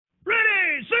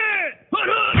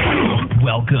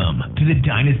Welcome to the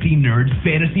Dynasty Nerds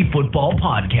Fantasy Football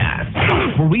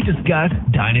Podcast, where we discuss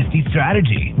dynasty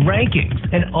strategy, rankings,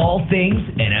 and all things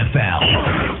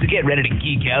NFL. So get ready to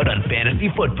geek out on fantasy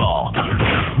football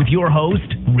with your host,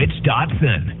 Rich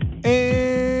Dotson.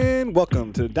 And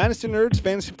welcome to the Dynasty Nerds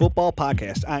Fantasy Football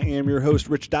Podcast. I am your host,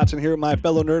 Rich Dotson, here with my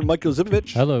fellow nerd, Michael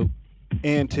Zivovich. Hello.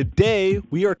 And today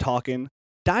we are talking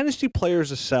dynasty players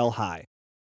to sell high.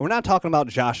 We're not talking about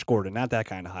Josh Gordon, not that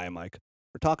kind of high, Mike.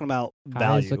 We're talking about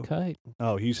value. High as a kite.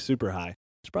 Oh, he's super high.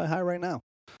 He's probably high right now.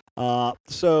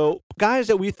 So guys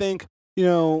that we think,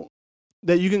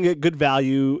 that you can get good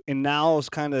value, and now is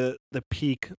kind of the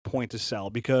peak point to sell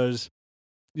because,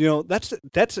 that's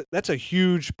a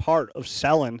huge part of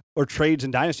selling or trades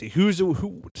in dynasty. Who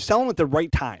selling at the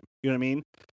right time? You know what I mean?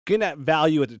 Getting that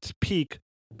value at its peak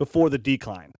before the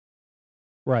decline.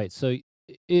 Right. So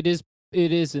it is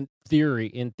in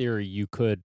theory you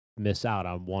could miss out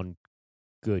on one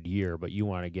good year, but you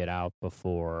want to get out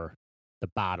before the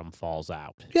bottom falls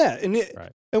out. Yeah, and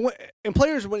right. And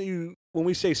players, when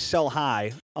we say sell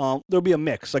high, there'll be a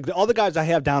mix. Like all the guys I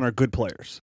have down are good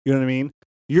players. You know what I mean?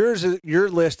 Your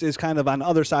list is kind of on the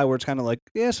other side where it's kind of like,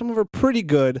 yeah, some of them are pretty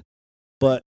good,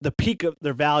 but the peak of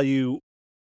their value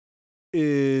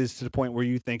is to the point where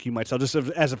you think you might sell just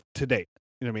as of to date.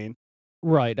 You know what I mean?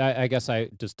 Right. I guess I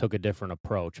just took a different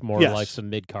approach, more like some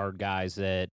mid-card guys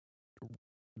that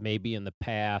maybe in the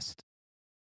past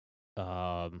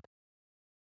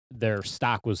their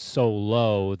stock was so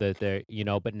low that they're,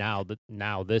 but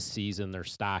now this season their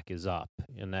stock is up,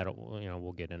 and that'll,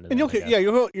 we'll get into that. You'll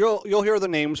hear the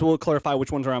names. We'll clarify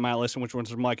which ones are on my list and which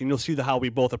ones are Mike, and you'll see how we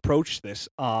both approach this.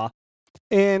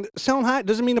 And selling high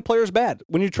doesn't mean a player is bad.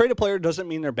 When you trade a player, it doesn't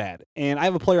mean they're bad. And I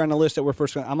have a player on the list that I'm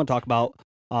going to talk about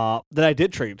that I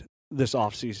did trade this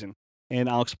offseason, and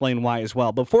I'll explain why as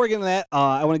well. But before we get into that,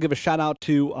 I want to give a shout-out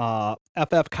to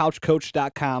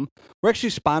ffcouchcoach.com. We're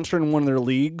actually sponsoring one of their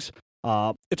leagues.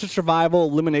 It's a survival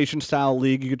elimination-style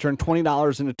league. You can turn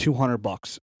 $20 into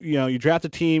 $200. You draft a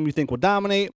team you think will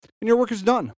dominate, and your work is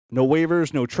done. No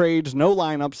waivers, no trades, no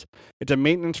lineups. It's a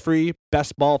maintenance-free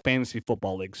best ball fantasy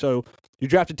football league. So you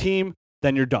draft a team,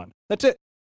 then you're done. That's it.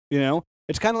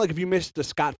 It's kind of like if you missed the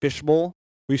Scott Fish Bowl,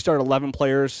 where you start 11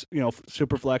 players,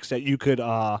 super flex, that you could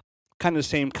kind of the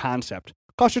same concept.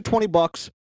 Cost you $20.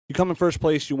 You come in first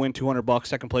place, you win $200.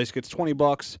 Second place gets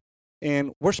 $20,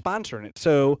 and we're sponsoring it.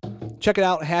 So check it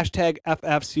out. Hashtag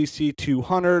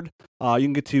FFCC200. You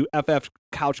can get to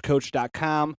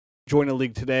ffcouchcoach.com. Join the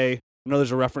league today. I know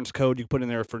there's a reference code you put in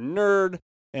there for nerd,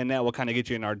 and that will kind of get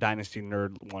you in our Dynasty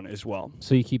Nerd one as well.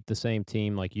 So you keep the same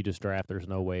team like you just draft. There's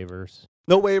no waivers.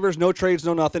 No waivers, no trades,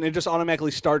 no nothing. It just automatically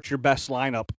starts your best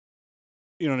lineup.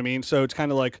 You know what I mean? So it's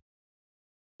kind of like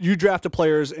you draft the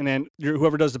players, and then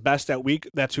whoever does the best that week,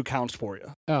 that's who counts for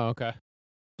you. Oh, okay.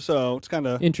 So it's kind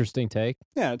of interesting take.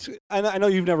 Yeah, I know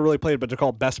you've never really played, but they're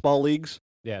called best ball leagues.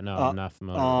 Yeah, no, I'm not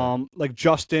familiar with that. Like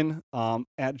Justin,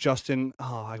 at Justin.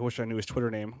 Oh, I wish I knew his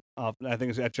Twitter name. I think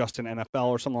it's at Justin NFL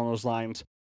or something along those lines.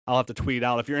 I'll have to tweet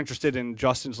out if you're interested in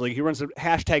Justin's league. He runs the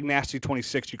hashtag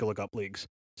Nasty26. You can look up leagues.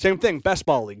 Same thing, best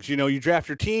ball leagues. You draft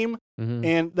your team,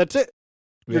 and that's it.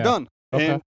 You're done.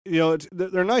 Okay. And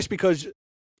they're nice because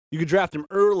you could draft them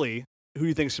early, who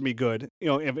you think is going to be good.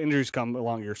 If injuries come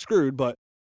along, you're screwed. But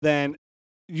then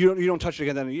you don't touch it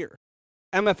again in a year.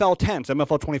 MFL 10s,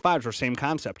 MFL 25s are the same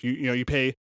concept. You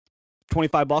pay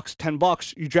 $25,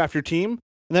 $10. You draft your team, and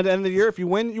then at the end of the year, if you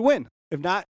win, you win. If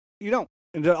not, you don't.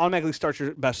 And it automatically starts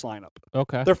your best lineup.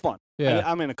 Okay. They're fun. Yeah.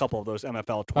 I'm in a couple of those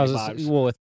MFL 25s. Well,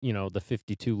 with the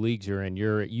 52 leagues you're in,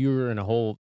 you run a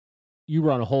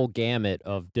whole gamut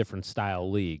of different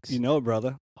style leagues.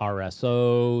 Brother.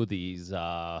 RSO, these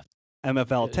MFL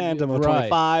 10s, MFL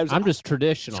 25s. I'm just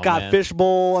traditional. Scott Fish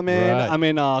Bowl, I'm in. Right. I'm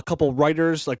in a couple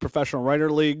writers, like professional writer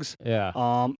leagues.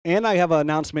 Yeah. And I have an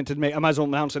announcement to make. I might as well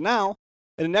announce it now.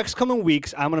 In the next coming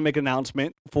weeks, I'm going to make an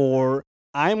announcement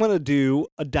I'm going to do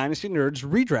a Dynasty Nerds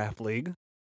redraft league.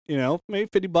 Maybe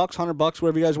 $50, $100,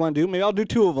 whatever you guys want to do. Maybe I'll do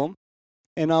 2 of them.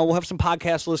 And we'll have some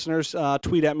podcast listeners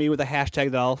tweet at me with a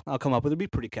hashtag that I'll come up with. It'd be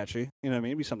pretty catchy. You know what I mean?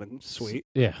 It'd be something sweet.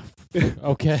 Yeah.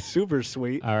 Okay. Super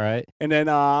sweet. All right. And then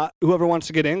whoever wants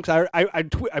to get in, because I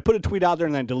put a tweet out there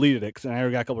and then deleted it because I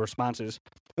already got a couple of responses.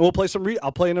 And we'll play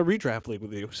I'll play in a redraft league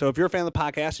with you. So if you're a fan of the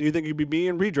podcast and you think you'd be me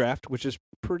in redraft, which is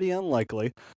pretty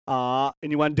unlikely, and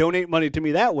you want to donate money to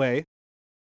me that way,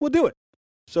 we'll do it.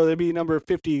 So there'd be number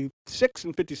 56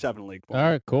 and 57 league. All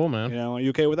right, cool, man. Are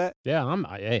you okay with that? Yeah,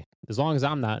 hey, as long as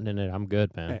I'm not in it, I'm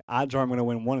good, man. Hey, odds are I'm going to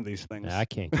win one of these things. Yeah, I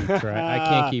can't keep track. I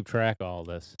can't keep track of all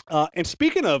this. And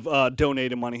speaking of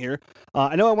donating money here,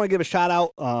 I know I want to give a shout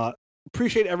out.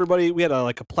 Appreciate everybody. We had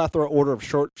a plethora order of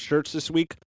short shirts this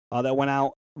week. that went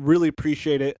out. Really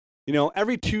appreciate it.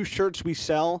 Every 2 shirts we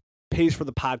sell pays for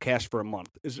the podcast for a month.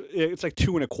 It's like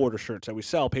 2 1/4 shirts that we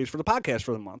sell pays for the podcast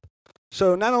for the month.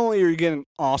 So not only are you getting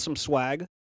awesome swag,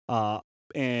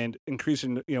 and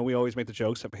increasing, we always make the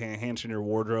jokes of enhancing your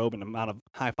wardrobe and the amount of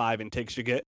high five intakes you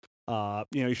get.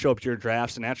 You show up to your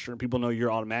drafts and that's people know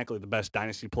you're automatically the best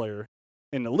dynasty player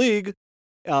in the league.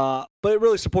 But it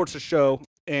really supports the show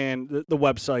and the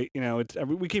website.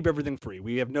 We keep everything free.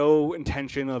 We have no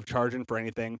intention of charging for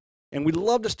anything. And we'd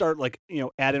love to start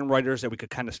add in writers that we could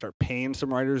kind of start paying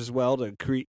some writers as well to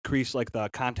increase the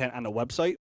content on the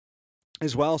website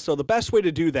as well. So the best way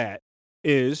to do that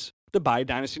is to buy a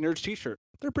Dynasty Nerds t-shirt.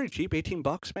 They're pretty cheap,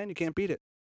 $18, man. You can't beat it.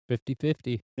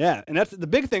 50-50. Yeah, and that's the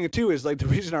big thing too. Is the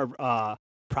reason our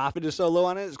profit is so low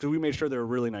on it is because we made sure they're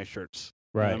really nice shirts.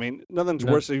 Right. I mean, nothing's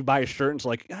worse than you buy a shirt and it's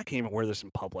like, I can't even wear this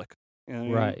in public.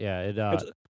 Right. Yeah.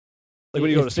 It's when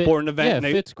you go to a sporting event. Yeah,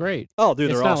 it fits great. Oh, dude,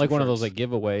 it's they're not awesome like one of shirts. those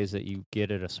giveaways that you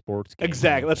get at a sports game.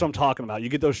 Exactly. That's what I'm talking about. You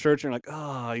get those shirts and you're like,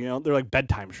 oh, they're like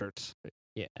bedtime shirts.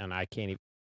 Yeah, and I can't even.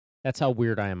 That's how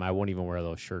weird I am. I won't even wear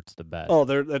those shirts to bed. Oh,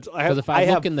 I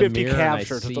have in the 50 mirror Cavs and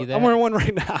shirts. see that, I'm wearing one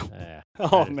right now.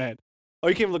 Yeah, man. Oh,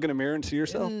 you can't even look in the mirror and see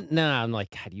yourself? Nah, I'm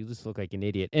like, God, you just look like an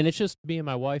idiot. And it's just me and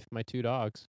my wife, my 2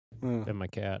 dogs, and my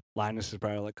cat. Linus is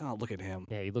probably like, oh, look at him.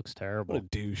 Yeah, he looks terrible. What a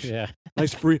douche. Yeah.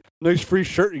 nice free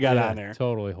shirt you got on there.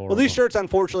 Totally horrible. Well, these shirts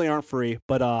unfortunately aren't free,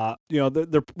 but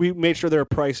we made sure they're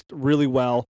priced really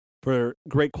well for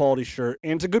great quality shirt,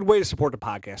 and it's a good way to support the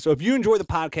podcast. So if you enjoy the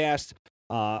podcast,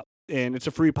 and it's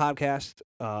a free podcast,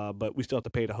 but we still have to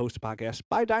pay to host a podcast,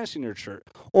 buy a Dynasty Nerd shirt,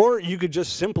 or you could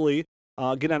just simply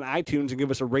get on iTunes and give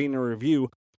us a rating or review.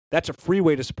 That's a free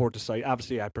way to support the site.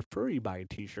 Obviously, I prefer you buy a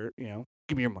T-shirt.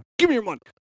 Give me your money. Give me your money.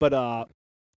 But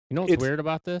you know what's weird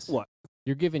about this? What?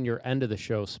 You're giving your end of the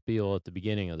show spiel at the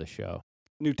beginning of the show.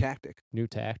 New tactic. New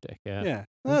tactic. Yeah. Yeah.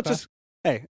 Well, it's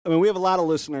hey. I mean, we have a lot of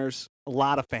listeners, a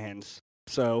lot of fans.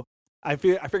 So I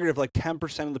figured if like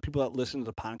 10% of the people that listen to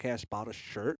the podcast bought a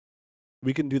shirt,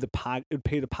 we can do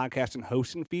pay the podcast and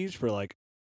hosting fees for like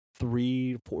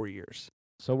 3 to 4 years.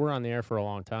 So we're on the air for a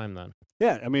long time then.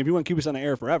 Yeah, I mean, if you want to keep us on the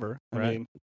air forever, right. I mean,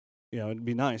 it'd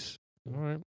be nice. All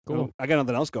right, cool. I got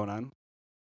nothing else going on.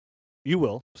 You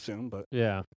will soon, but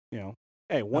yeah,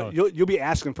 hey, you'll be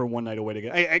asking for one night away to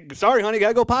get. Hey, sorry, honey,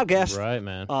 gotta go podcast. Right,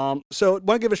 man. So want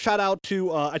to give a shout out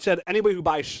to I said anybody who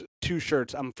buys 2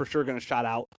 shirts, I'm for sure gonna shout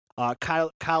out.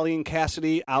 Colleen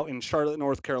Cassidy out in Charlotte,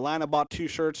 North Carolina bought 2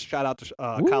 shirts. Shout out to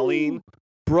Colleen.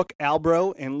 Brooke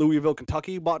Albro in Louisville,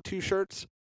 Kentucky bought 2 shirts.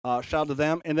 Shout out to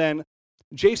them. And then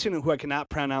Jason, who I cannot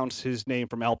pronounce his name,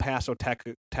 from El Paso,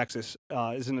 Texas,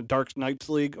 is in the Dark Knights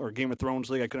League or Game of Thrones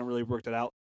League. I couldn't really work that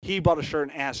out. He bought a shirt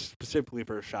and asked specifically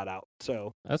for a shout out.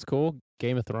 So that's cool.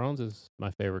 Game of Thrones is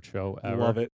my favorite show ever.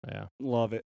 Love it. Yeah.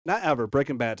 Love it. Not ever.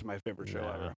 Breaking Bad's my favorite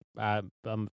show ever.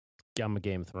 I'm a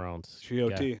Game of Thrones.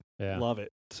 GOT. Yeah. Love it.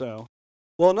 So,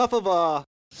 well, enough of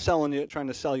trying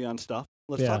to sell you on stuff.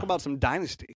 Let's talk about some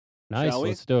Dynasty. Nice.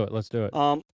 Let's do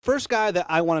it. First guy that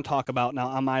I want to talk about now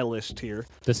on my list here.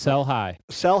 The sell high.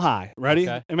 Sell high. Ready?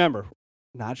 Okay. Remember,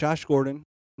 not Josh Gordon,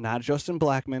 not Justin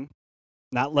Blackmon,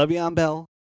 not Le'Veon Bell.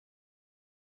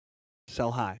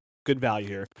 Sell high. Good value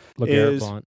here. LeGarrette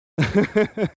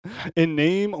Blount. In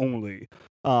name only.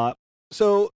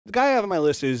 So the guy I have on my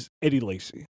list is Eddie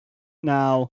Lacy.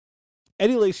 Now,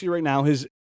 Eddie Lacy right now, the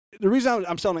reason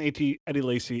I'm selling Eddie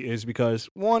Lacy is because,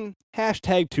 one,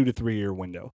 hashtag 2 to 3 year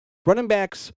window. Running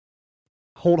backs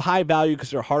hold high value because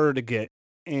they're harder to get,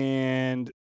 and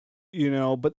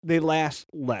but they last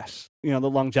less. The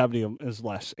longevity is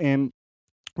less. And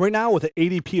right now, with an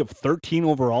ADP of 13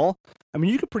 overall, I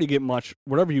mean, you could pretty get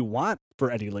whatever you want for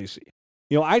Eddie Lacy.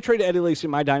 I traded Eddie Lacy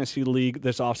in my Dynasty League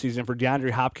this offseason for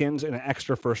DeAndre Hopkins and an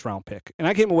extra first-round pick, and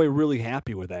I came away really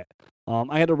happy with that.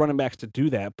 I had the running backs to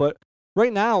do that, but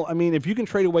right now, I mean, if you can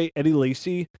trade away Eddie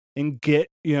Lacy and get,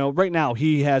 right now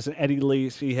he has an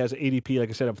ADP, like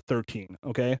I said, of 13,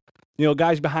 okay?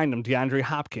 Guys behind him, DeAndre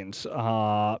Hopkins,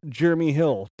 Jeremy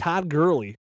Hill, Todd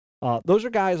Gurley. Those are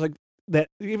guys like that,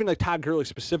 even like Todd Gurley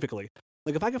specifically.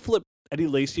 Like if I could flip Eddie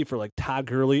Lacy for like Todd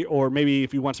Gurley, or maybe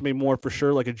if you want somebody more for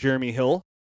sure, like a Jeremy Hill,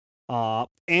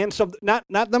 and some, not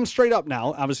them straight up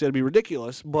now, obviously that'd be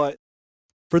ridiculous, but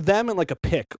for them and like a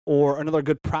pick or another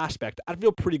good prospect, I'd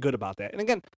feel pretty good about that. And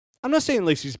again, I'm not saying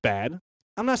Lacy's bad.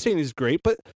 I'm not saying he's great,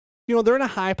 but they're in a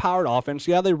high-powered offense.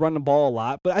 Yeah, they run the ball a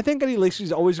lot, but I think Eddie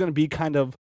Lacy's always going to be kind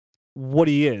of what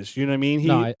he is. You know what I mean?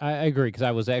 No, I agree, because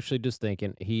I was actually just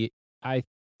thinking I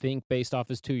think based off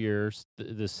his 2 years,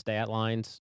 the stat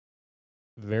lines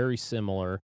very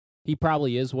similar. He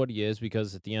probably is what he is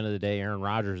because at the end of the day, Aaron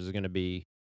Rodgers is going to be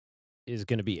is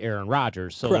going to be Aaron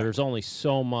Rodgers. So Correct. there's only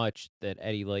so much that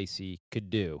Eddie Lacy could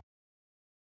do.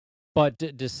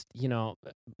 But just,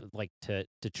 like to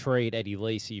trade Eddie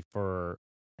Lacy for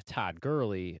Todd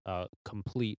Gurley,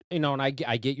 complete, and I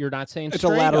get you're not saying it's a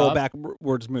lateral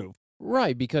backwards move.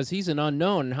 Right, because he's an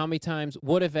unknown. And how many times,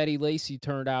 what if Eddie Lacy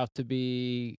turned out to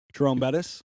be Jerome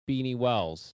Bettis? Beanie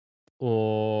Wells?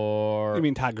 Or... You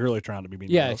mean Todd Gurley turned out to be Beanie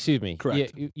Wells? Yeah, excuse me.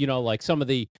 Correct. Yeah, like some of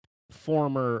the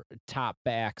former top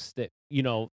backs that,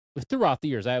 throughout the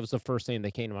years, that was the first thing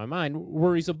that came to my mind,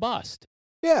 where he's a bust.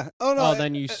 Yeah. Oh no.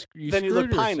 Then you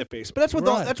look pie in the face. But that's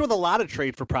with a lot of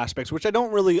trade for prospects, which I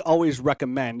don't really always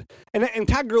recommend. And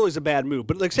Todd Gurley's a bad move.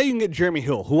 But like, say you can get Jeremy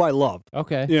Hill, who I love.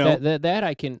 Okay.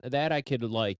 I could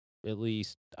like at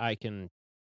least I can.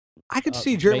 I could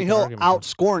see Jeremy Hill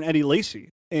outscoring Eddie Lacy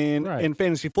in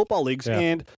fantasy football leagues,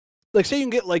 and like say you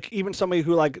can get like even somebody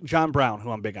who like John Brown,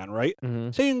 who I'm big on, right? Mm-hmm.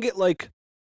 Say you can get like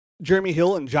Jeremy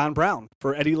Hill and John Brown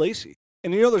for Eddie Lacy.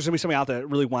 And there's going to be somebody out there that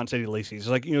really wants Eddie Lacy. It's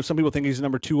like, some people think he's the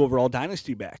number 2 overall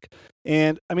dynasty back.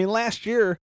 And, I mean, last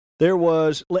year, there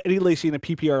was Eddie Lacy in a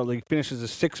PPR league finishes a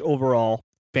 6 overall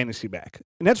fantasy back.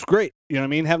 And that's great. You know what I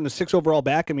mean? Having a 6 overall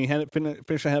back, I mean, had it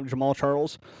finished ahead of Jamal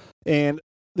Charles. And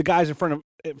the guys finished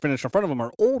in front of him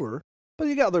are older. But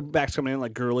you got other backs coming in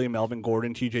like Gurley, Melvin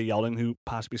Gordon, TJ Yeldon, who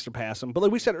possibly surpass him. But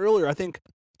like we said earlier, I think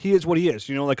he is what he is,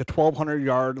 like a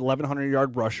 1,200-yard,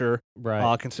 1,100-yard rusher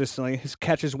consistently. His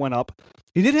catches went up.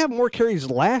 He did have more carries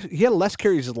he had less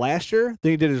carries last year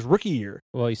than he did his rookie year.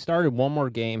 Well, he started one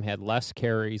more game, had less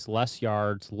carries, less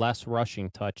yards, less rushing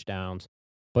touchdowns,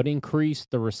 but increased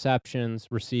the receptions,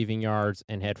 receiving yards,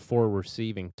 and had 4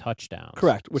 receiving touchdowns.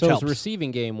 Correct, which helps. His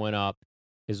receiving game went up.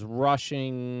 His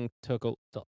rushing took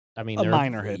a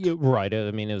minor hit. Right.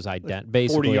 I mean, it was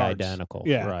basically identical.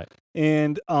 Yeah. Right.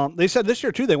 And they said this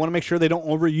year, too, they want to make sure they don't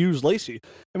overuse Lacy.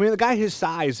 I mean, the guy his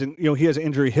size and, he has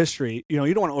injury history.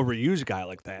 You don't want to overuse a guy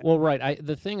like that. Well, right.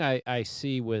 The thing I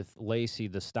see with Lacy,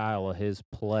 the style of his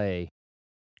play,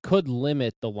 could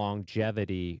limit the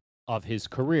longevity of his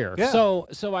career. Yeah.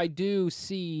 So I do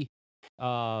see... #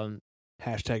 2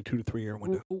 to 3 year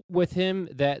window. With him,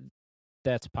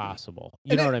 that's possible.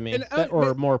 You know what I mean?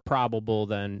 Or more probable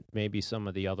than maybe some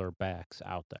of the other backs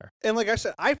out there. And like I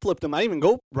said, I flipped him. I didn't even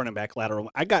go running back lateral.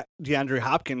 I got DeAndre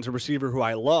Hopkins, a receiver who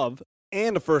I love,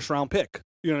 and a first-round pick.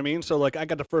 You know what I mean? So, like, I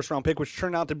got the first-round pick, which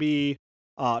turned out to be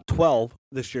 12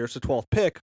 this year. It's a 12th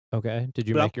pick. Okay. Did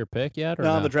you make your pick yet? Or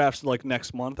no, not? The draft's like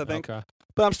next month, I think. Okay.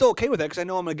 But I'm still okay with that because I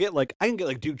know I'm going to get, I can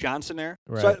get, Duke Johnson there.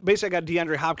 Right. So, basically, I got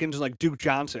DeAndre Hopkins and, Duke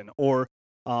Johnson or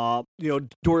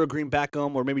Dorial Green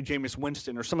Beckham or maybe Jameis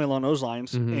Winston or something along those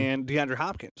lines, and DeAndre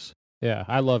Hopkins. Yeah,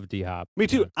 I love D-Hop. Me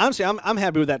too. Honestly, I'm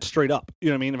happy with that straight up. You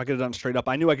know what I mean? If I could have done straight up,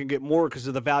 I knew I could get more because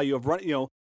of the value of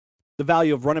the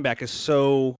value of running back is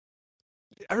so.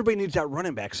 Everybody needs that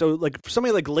running back. So for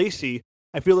somebody like Lacy,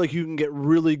 I feel like you can get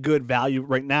really good value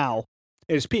right now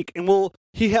at his peak. And will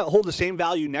he hold the same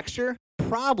value next year?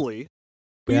 Probably.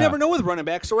 But you never know with running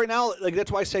backs. So right now,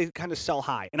 that's why I say kind of sell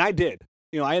high, and I did.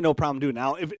 I had no problem doing it.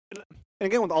 Now, and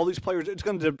again, with all these players, it's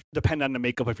going to depend on the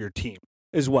makeup of your team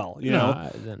as well.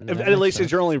 If Eddie Lacy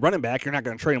is your only running back, you're not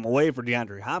going to trade him away for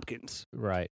DeAndre Hopkins.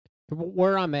 Right.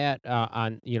 Where I'm at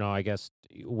I guess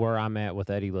where I'm at with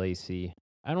Eddie Lacy,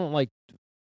 I don't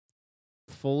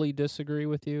fully disagree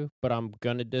with you, but I'm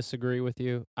going to disagree with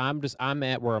you. I'm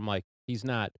at where I'm he's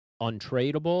not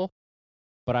untradeable,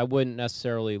 but I wouldn't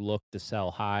necessarily look to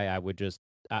sell high. I would just,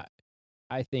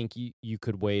 I think you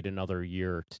could wait another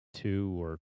year or 2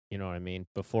 or, you know what I mean,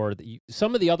 before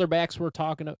some of the other backs we're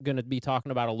going to be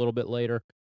talking about a little bit later.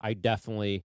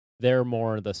 They're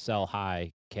more the sell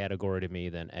high category to me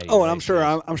than Eddie. Oh, and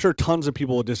I'm sure tons of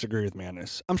people will disagree with me on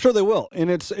this. I'm sure they will. And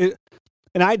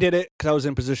and I did it because I was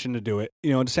in position to do it.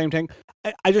 At the same time,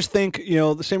 I just think,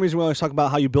 the same reason we always talk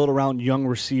about how you build around young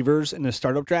receivers in the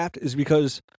startup draft is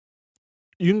because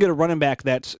you can get a running back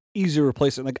that's easy to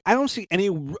replace it. I don't see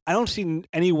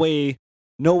any way,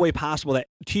 no way possible that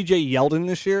TJ Yeldon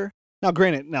this year. Now,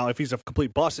 granted, if he's a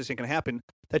complete bust, this ain't gonna happen.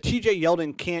 That TJ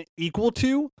Yeldon can't equal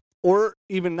to or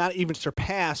not even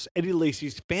surpass Eddie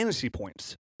Lacy's fantasy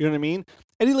points. You know what I mean?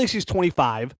 Eddie Lacy's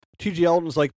 25. TJ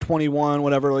Yeldon's 21,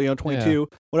 whatever, 22,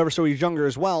 whatever. So he's younger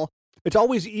as well. It's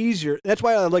always easier. That's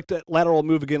why I like the lateral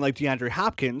move again, like DeAndre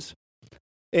Hopkins.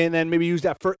 And then maybe use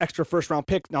that extra first-round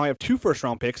pick. Now I have 2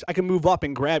 first-round picks. I can move up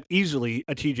and grab easily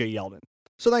a TJ Yeldon.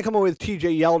 So then I come up with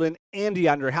TJ Yeldon and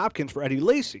DeAndre Hopkins for Eddie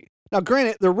Lacy. Now,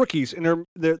 granted, they're rookies and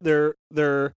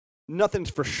they're nothing's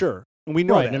for sure, and we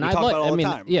know that. And we talk about it all the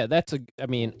time. Yeah,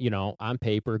 on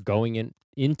paper going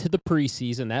into the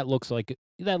preseason, that looks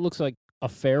like a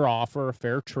fair offer, a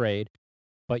fair trade.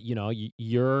 But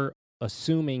you're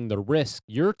assuming the risk.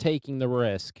 You're taking the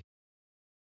risk.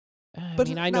 But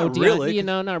I know not really.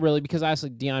 not really, because honestly,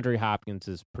 DeAndre Hopkins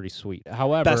is pretty sweet.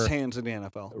 However, best hands in the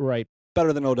NFL. Right.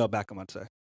 Better than Odell Beckham, I'd say.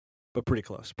 But pretty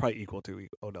close. Probably equal to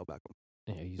Odell Beckham.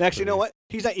 Yeah, actually, you know what?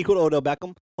 He's not equal to Odell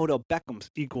Beckham. Odell Beckham's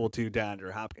equal to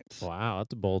DeAndre Hopkins. Wow,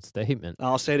 that's a bold statement.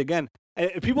 I'll say it again.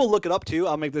 And if people look it up too,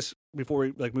 I'll make this before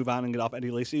we move on and get off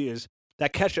Eddie Lacy, is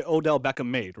that catch that Odell Beckham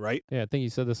made, right? Yeah, I think you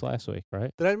said this last week,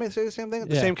 right? Did I say the same thing?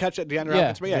 The Yeah. same catch that DeAndre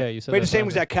Hopkins made? Yeah, you said made that the same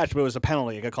last exact catch, but it was a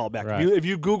penalty. It got called back. Right. If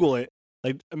you Google it,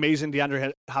 like amazing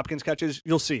DeAndre Hopkins catches,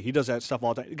 you'll see he does that stuff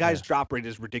all the time. The guy's drop rate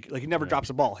is ridiculous. Like he never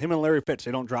drops a ball. Him and Larry Fitz,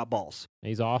 they don't drop balls.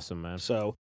 He's awesome, man.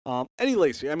 So Eddie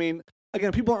Lacy, I mean,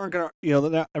 again, people aren't gonna,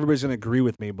 not everybody's gonna agree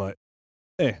with me, but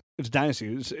it's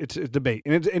dynasty. It's a debate,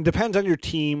 and it depends on your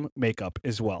team makeup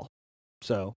as well.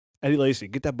 So Eddie Lacy,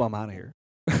 get that bum out of here.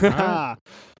 Right.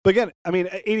 But again, I mean,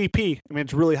 ADP,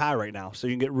 it's really high right now, so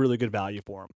you can get really good value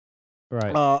for him.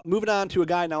 Right. Moving on to a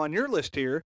guy now on your list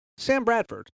here, Sam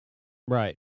Bradford.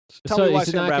 Right. Tell me why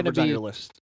Sam Bradford's on your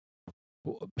list.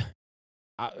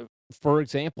 For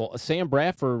example, Sam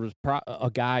Bradford was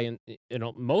a guy, and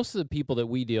most of the people that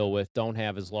we deal with don't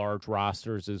have as large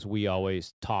rosters as we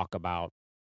always talk about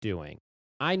doing.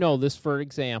 I know this, for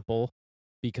example,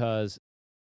 because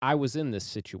I was in this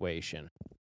situation.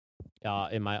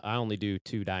 I only do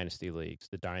 2 dynasty leagues,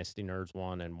 the Dynasty Nerds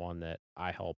one and one that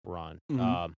I help run.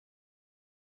 Mm-hmm.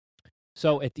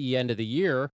 So at the end of the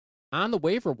year, on the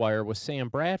waiver wire was Sam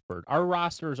Bradford. Our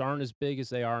rosters aren't as big as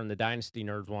they are in the Dynasty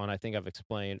Nerds one. I think I've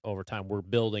explained over time. We're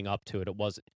building up to it.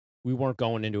 We weren't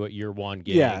going into it year one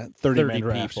getting 30 people.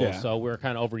 Drafts, yeah. So we're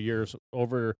kind of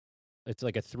over. It's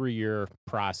like a 3-year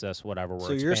process, whatever.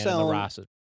 We're expanding the roster.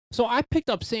 So I picked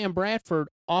up Sam Bradford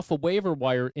off a waiver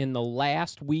wire in the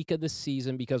last week of the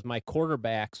season because my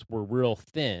quarterbacks were real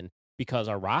thin because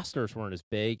our rosters weren't as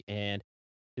big, and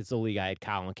it's the league I had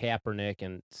Colin Kaepernick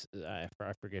and I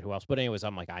forget who else. But anyways,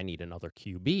 I'm like, I need another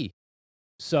QB.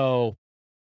 So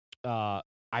I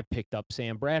picked up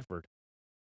Sam Bradford,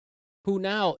 who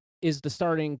now is the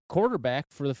starting quarterback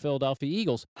for the Philadelphia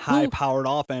Eagles. High-powered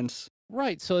offense.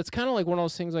 Right. So it's kind of like one of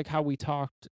those things like how we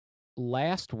talked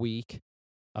last week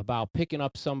about picking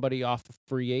up somebody off of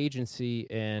free agency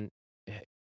and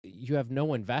you have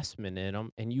no investment in them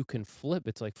and you can flip.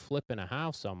 It's like flipping a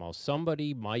house almost.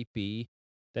 Somebody might be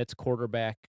that's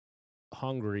quarterback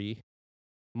hungry,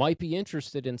 might be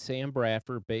interested in Sam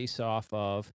Bradford based off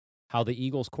of how the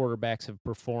Eagles quarterbacks have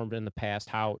performed in the past,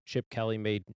 how Chip Kelly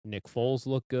made Nick Foles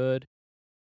look good,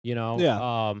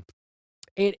 Yeah.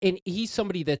 And he's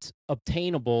somebody that's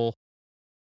obtainable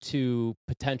to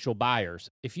potential buyers.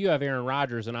 If you have Aaron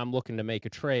Rodgers and I'm looking to make a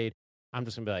trade, I'm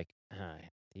just going to be like,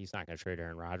 he's not going to trade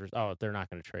Aaron Rodgers. Oh, they're not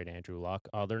going to trade Andrew Luck.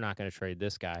 Oh, they're not going to trade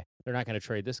this guy. They're not going to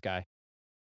trade this guy.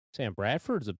 Sam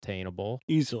Bradford's obtainable.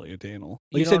 Easily obtainable.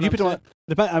 Like you said, you picked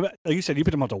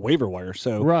him out the waiver wire,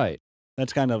 so right.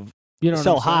 That's kind of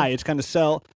sell high. It's kind of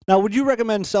sell. Now, would you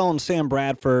recommend selling Sam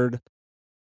Bradford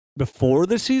before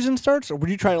the season starts, or would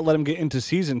you try to let him get into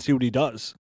season, see what he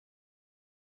does?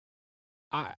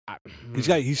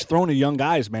 He's throwing to young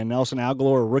guys, man. Nelson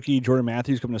Aguilar, rookie, Jordan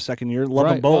Matthews coming to second year. Love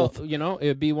them both. Well,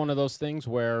 it'd be one of those things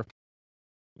where,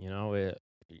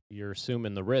 you're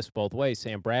assuming the risk both ways.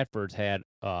 Sam Bradford's had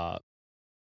a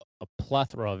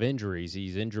plethora of injuries.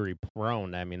 He's injury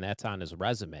prone. I mean, that's on his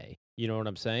resume. You know what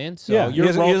I'm saying? So he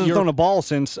hasn't thrown a ball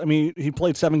since. I mean, he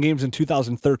played 7 games in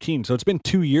 2013. So it's been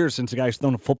 2 years since the guy's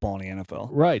thrown a football in the NFL.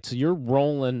 Right. So you're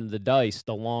rolling the dice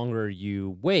the longer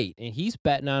you wait, and he's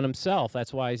betting on himself.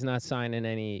 That's why he's not signing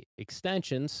any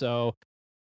extensions. So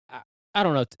I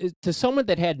don't know. To someone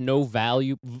that had no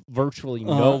value, virtually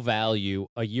no value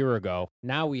a year ago,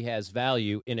 now he has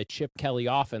value in a Chip Kelly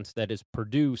offense that has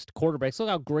produced quarterbacks. Look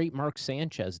how great Mark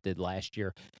Sanchez did last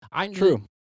year. True.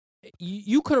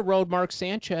 You could have rode Mark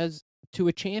Sanchez to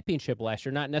a championship last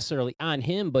year, not necessarily on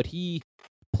him, but he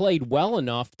played well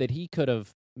enough that he could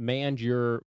have manned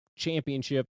your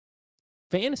championship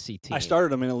fantasy team. I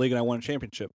started him in a league and I won a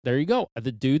championship. There you go.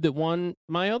 The dude that won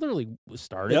my other league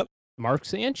started. Yep. Mark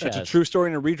Sanchez. That's a true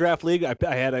story in a redraft league. I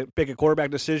had to pick a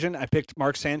quarterback decision. I picked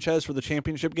Mark Sanchez for the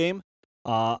championship game.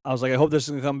 I was like, I hope this is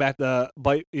going to come back to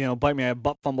bite me. I had a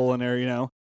butt fumble in there,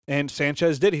 And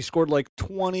Sanchez did. He scored like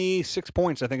 26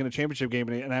 points, I think, in a championship game,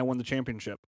 and I won the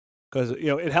championship because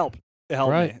it helped. It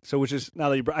helped me. So, which is now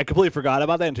that I completely forgot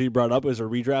about that until you brought it up. It was a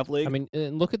redraft league. I mean,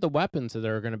 and look at the weapons that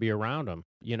are going to be around him.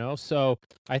 So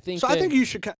I think. So I think you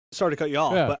should. Sorry to cut you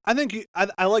off, but I think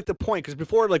I like the point because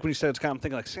before, like when you said it's kind of, I'm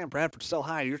thinking like Sam Bradford's so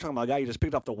high. You're talking about a guy you just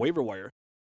picked off the waiver wire.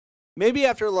 Maybe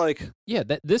after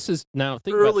this is now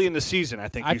early in the season. I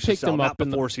think you should sell, not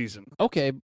before season.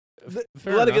 Okay,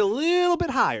 fair let it enough. get a little bit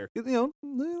higher. Little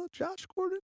Josh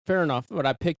Gordon. Fair enough, but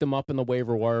I picked him up in the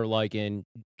waiver wire like in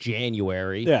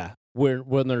January. Yeah,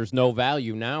 when there's no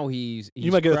value. Now he's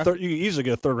you might get you can easily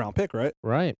get a 3rd round pick, right?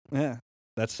 Right. Yeah,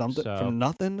 that's something from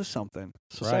nothing to something.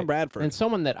 So Sam Bradford, and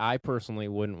someone that I personally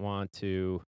wouldn't want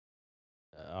to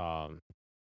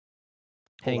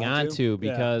hang on to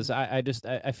because I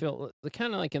feel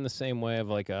kind of like in the same way of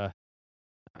like a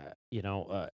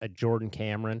Jordan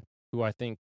Cameron, who I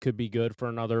think could be good for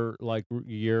another like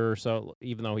year or so,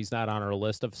 even though he's not on our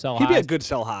list of sell highs. He'd be a good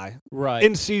sell high, right?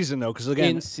 In season though, because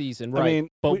again, in season, right? I mean,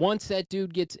 but once that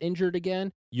dude gets injured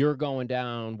again, you're going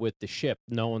down with the ship.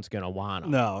 No one's gonna want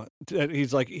him. No,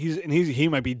 he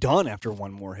might be done after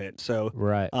one more hit. So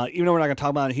right, even though we're not gonna talk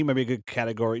about it, he might be a good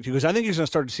category because I think he's gonna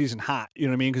start the season hot. You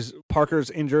know what I mean? Because Parker's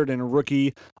injured and a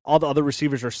rookie. All the other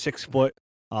receivers are 6 foot.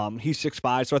 He's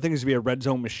 6'5", so I think he's gonna be a red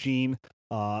zone machine.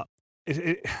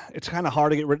 It's kind of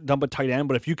hard to dump a tight end,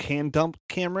 but if you can dump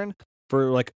Cameron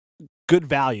for like good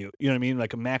value, you know what I mean,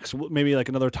 like a max, maybe like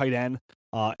another tight end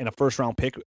and a 1st round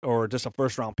pick or just a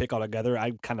 1st round pick altogether,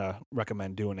 I kind of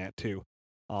recommend doing that too.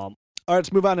 All right,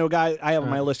 let's move on to a guy I have on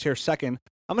my list here. Second,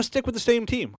 I'm gonna stick with the same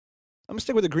team. I'm gonna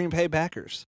stick with the Green Bay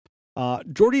Packers.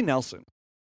 Jordy Nelson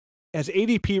has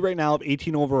ADP right now of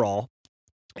 18 overall,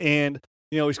 and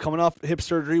he's coming off hip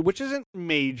surgery, which isn't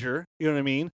major. You know what I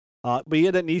mean? But he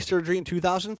had that knee surgery in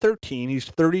 2013. He's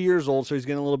 30 years old, so he's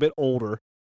getting a little bit older.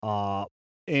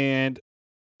 And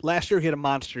last year he had a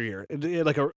monster year. He had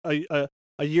like a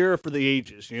year for the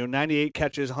ages. 98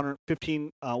 catches,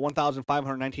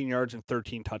 1,519 yards, and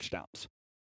 13 touchdowns.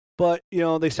 But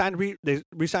they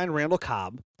re-signed Randall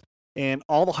Cobb, and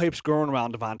all the hype's growing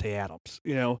around Devontae Adams.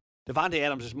 Devontae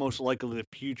Adams is most likely the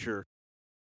future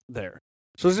there.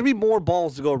 So there's gonna be more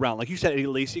balls to go around. Like you said, Eddie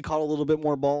Lacy caught a little bit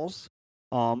more balls.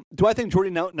 Do I think Jordy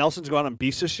Nelson's going on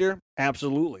beast this year?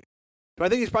 Absolutely. Do I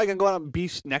think he's probably going to go out on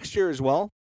beast next year as well?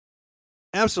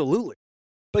 Absolutely.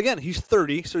 But again, he's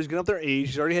 30, so he's getting up there age.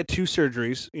 He's already had 2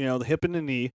 surgeries, the hip and the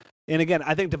knee. And again,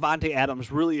 I think Devontae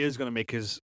Adams really is going to make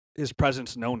his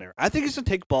presence known there. I think he's going to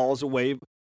take balls away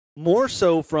more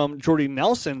so from Jordy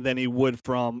Nelson than he would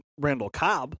from Randall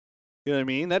Cobb. You know what I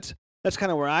mean? That's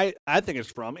kind of where I think it's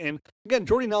from. And again,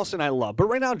 Jordy Nelson I love. But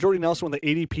right now, Jordy Nelson with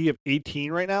the ADP of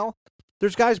 18 right now,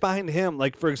 there's guys behind him,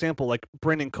 like, for example, like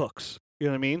Brandon Cooks. You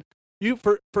know what I mean?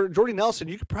 For Jordy Nelson,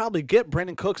 you could probably get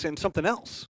Brandon Cooks and something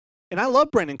else. And I love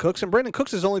Brandon Cooks, and Brandon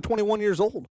Cooks is only 21 years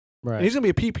old. Right. And he's going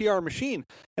to be a PPR machine.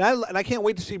 And I can't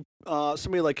wait to see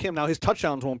somebody like him. Now, his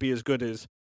touchdowns won't be as good as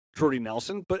Jordy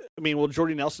Nelson, but, I mean, will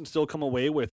Jordy Nelson still come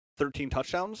away with 13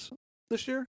 touchdowns this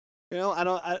year?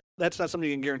 That's not something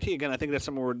you can guarantee. Again, I think that's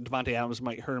somewhere where Devontae Adams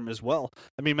might hurt him as well.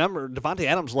 I mean, remember, Devontae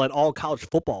Adams led all college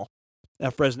football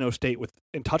at Fresno State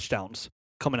in touchdowns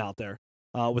coming out there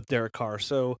with Derek Carr.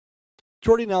 So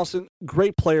Jordy Nelson,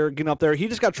 great player getting up there. He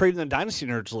just got traded in the Dynasty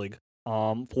Nerds League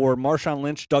for Marshawn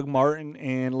Lynch, Doug Martin,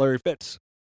 and Larry Fitz.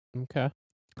 Okay.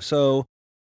 So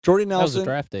Jordy Nelson. That was a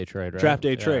draft day trade, right? Draft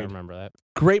day trade. I remember that.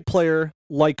 Great player,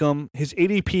 like him. His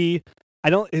ADP,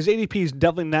 his ADP is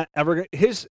definitely not ever,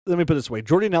 let me put it this way.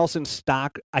 Jordy Nelson's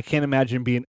stock, I can't imagine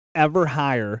being ever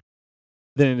higher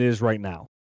than it is right now.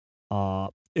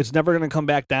 It's never going to come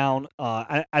back down.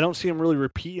 I don't see him really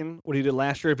repeating what he did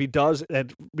last year. If he does,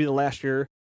 that'd be the last year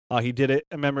he did it.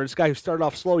 Remember, this guy who started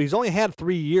off slow, he's only had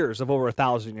 3 years of over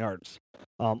 1,000 yards.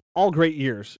 All great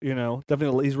years,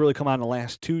 Definitely, he's really come on the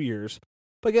last 2 years.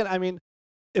 But again, I mean,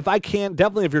 if I can,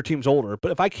 definitely if your team's older,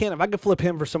 but if I can flip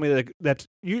him for somebody that's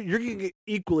you're going to get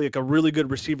equally like a really good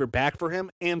receiver back for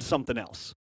him and something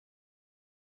else.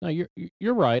 No,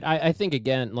 you're right. I think,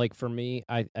 again, like for me,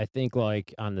 I think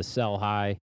like on the sell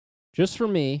high, just for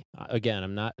me, again,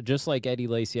 I'm not just like Eddie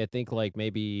Lacy. I think like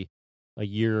maybe a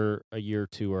year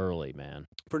too early, man.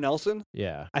 For Nelson?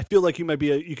 Yeah. I feel like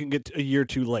you can get a year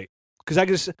too late.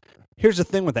 Because here's the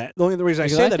thing with that. The only reason I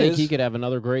say that is I think he could have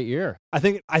another great year. I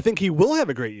think he will have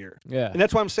a great year. Yeah. And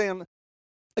that's why I'm saying,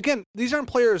 again, these aren't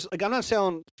players, like I'm not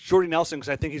saying Jordy Nelson because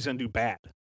I think he's going to do bad.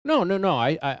 No.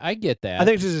 I get that. I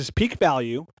think this is his peak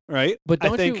value, right? But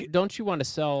don't you want to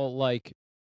sell like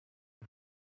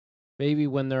maybe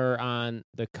when they're on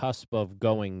the cusp of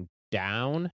going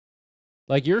down?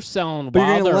 Like you're selling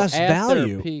while they're less at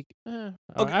value. Their peak.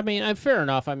 Okay. I mean, fair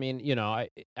enough. I mean,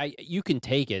 you can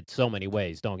take it so many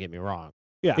ways. Don't get me wrong.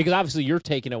 Yeah. Because obviously you're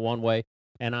taking it one way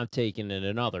and I'm taking it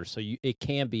another. So it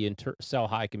can be sell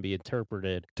high can be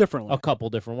interpreted differently, a couple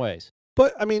different ways.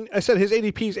 But I mean, I said his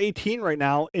ADP is 18 right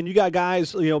now, and you got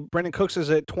guys. Brandon Cooks is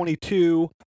at 22.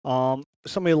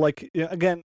 Somebody like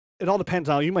again, it all depends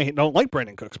on you might don't like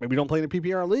Brandon Cooks. Maybe you don't play in a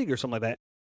PPR league or something like that.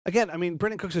 Again, I mean,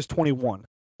 Brandon Cooks is 21.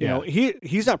 You know,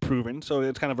 he's not proven, so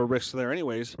it's kind of a risk there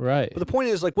anyways. Right. But the point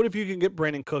is, like, what if you can get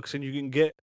Brandon Cooks and you can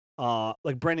get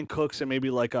like Brandon Cooks and maybe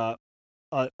like an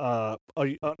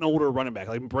older running back,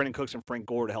 like Brandon Cooks and Frank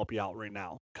Gore to help you out right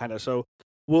now, kind of. So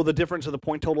will the difference of the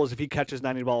point totals if he catches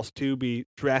 90 balls too be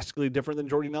drastically different than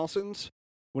Jordy Nelson's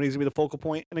when he's gonna be the focal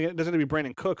point? And again, it doesn't have to be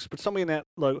Brandon Cooks, but somebody in that,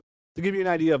 like, to give you an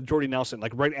idea of Jordy Nelson,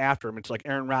 like right after him, it's like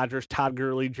Aaron Rodgers, Todd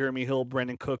Gurley, Jeremy Hill,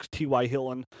 Brandon Cooks, T.Y.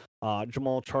 Hilton,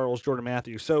 Jamal Charles, Jordan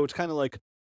Matthews. So it's kind of like,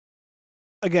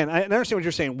 again, I understand what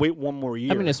you're saying. Wait one more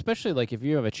year. I mean, especially like if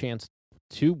you have a chance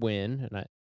to win,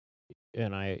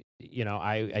 and I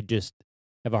just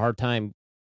have a hard time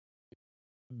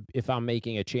if I'm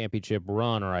making a championship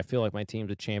run or I feel like my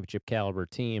team's a championship caliber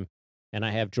team, and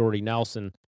I have Jordy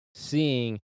Nelson,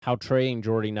 seeing how trading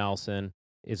Jordy Nelson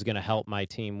is going to help my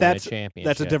team win a championship.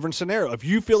 That's a different scenario. If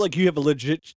you feel like you have a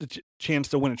legit chance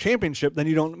to win a championship, then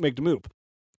you don't make the move.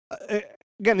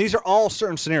 Again, these are all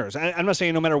certain scenarios. I'm not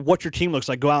saying no matter what your team looks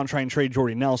like, go out and try and trade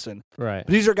Jordy Nelson. Right.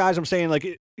 But these are guys I'm saying, like,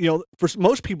 you know, for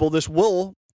most people, this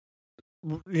will,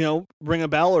 you know, ring a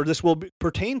bell or this will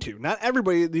pertain to. Not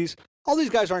everybody. All these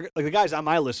guys aren't, like the guys on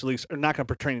my list at least, are not going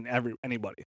to pertain to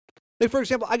anybody. Like, for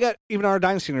example, I got, even our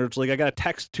Dynasty Nerds League, I got a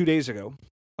text 2 days ago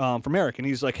from Eric, and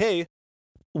he's like, hey,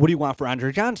 what do you want for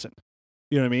Andre Johnson?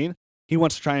 You know what I mean? He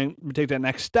wants to try and take that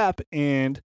next step,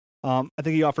 and I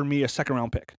think he offered me a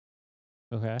second-round pick.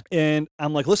 Okay. And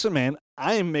I'm like, listen, man,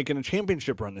 I am making a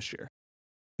championship run this year.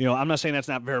 You know, I'm not saying that's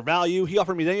not fair value. He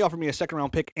offered me a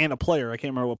second-round pick and a player. I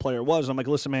can't remember what player it was. I'm like,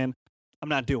 listen, man, I'm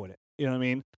not doing it. You know what I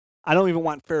mean? I don't even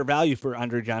want fair value for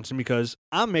Andre Johnson because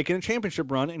I'm making a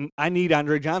championship run, and I need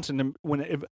Andre Johnson to win.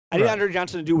 If I need Andre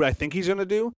Johnson to do what I think he's going to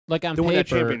do, like on to paper, win that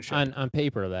championship. On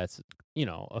paper, that's, you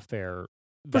know, a fair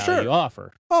value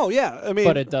offer. Oh yeah, I mean,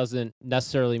 but it doesn't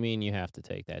necessarily mean you have to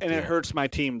take that. And deal. it hurts my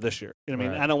team this year. You know what I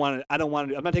mean? Right. I don't want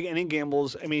to. I'm not taking any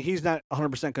gambles. I mean, he's not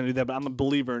 100% going to do that, but I'm a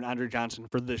believer in Andre Johnson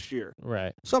for this year.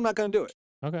 Right. So I'm not going to do it.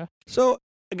 Okay. So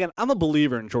again, I'm a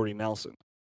believer in Jordy Nelson.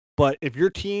 But if your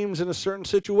team's in a certain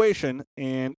situation,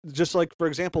 and just like, for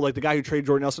example, like the guy who traded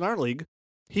Jordy Nelson in our league,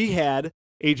 he had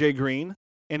A.J. Green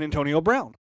and Antonio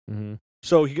Brown. Mm-hmm.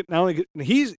 So he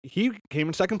came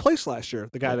in second place last year,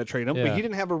 the guy that traded him, but he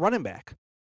didn't have a running back.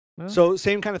 Well, so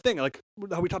same kind of thing, like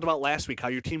how we talked about last week, how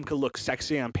your team could look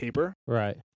sexy on paper.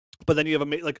 Right. But then you have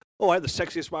I have the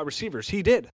sexiest wide receivers. He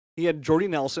did. He had Jordy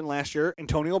Nelson last year,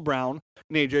 Antonio Brown,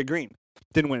 and A.J. Green.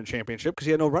 Didn't win a championship because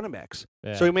he had no running backs.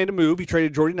 Yeah. So he made a move. He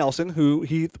traded Jordy Nelson, who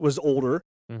he was older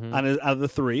out of the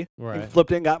three. Right. He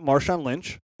flipped it and got Marshawn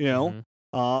Lynch. You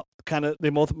know, they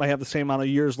both might have the same amount of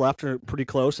years left, or pretty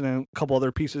close, and then a couple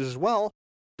other pieces as well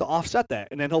to offset that.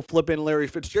 And then he'll flip in Larry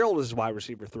Fitzgerald as his wide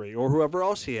receiver 3, or whoever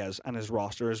else he has on his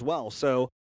roster as well. So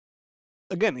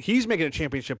again, he's making a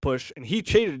championship push, and he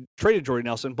traded Jordy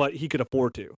Nelson, but he could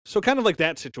afford to. So kind of like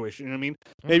that situation. You know what I mean?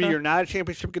 Maybe you're not a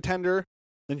championship contender,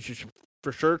 then you should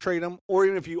for sure trade him. Or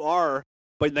even if you are,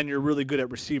 but then you're really good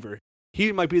at receiver,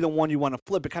 he might be the one you want to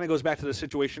flip. It kind of goes back to the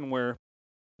situation where,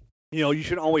 you know, you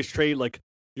should always trade like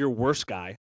your worst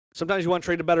guy. Sometimes you want to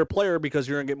trade a better player because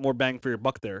you're going to get more bang for your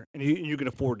buck there, and you can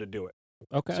afford to do it.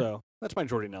 Okay. So that's my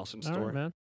Jordy Nelson story. All right,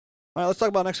 man. All right, let's talk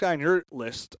about the next guy on your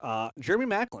list, Jeremy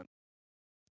Maclin.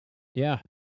 Yeah.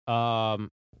 I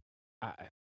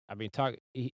mean,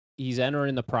 he's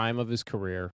entering the prime of his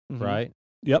career, right?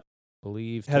 Yep.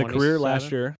 Believe had a career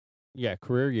last year. Yeah,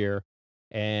 career year.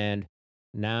 And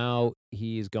now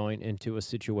he's going into a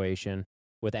situation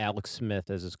with Alex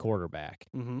Smith as his quarterback.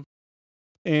 Mm-hmm.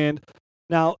 And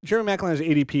now Jeremy Maclin has an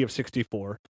ADP of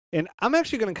 64. And I'm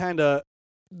actually going to kind of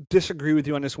disagree with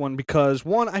you on this one because,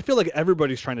 one, I feel like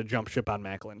everybody's trying to jump ship on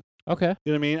Maclin. Okay.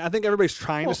 You know what I mean? I think everybody's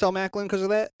trying to sell Maclin because of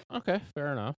that. Okay,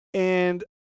 fair enough. And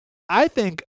I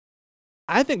think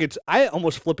I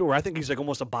almost flip it where I think he's like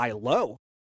almost a buy low.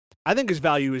 I think his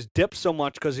value is dipped so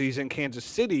much because he's in Kansas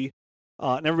City,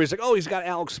 and everybody's like, "Oh, he's got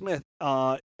Alex Smith.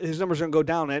 His numbers are gonna go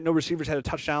down." And no receivers had a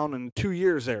touchdown in 2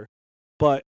 years there,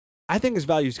 but I think his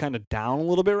value is kind of down a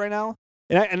little bit right now.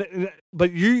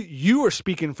 But you are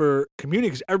speaking for community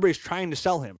because everybody's trying to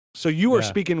sell him. So you are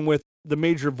speaking with the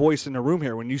major voice in the room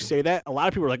here when you say that. A lot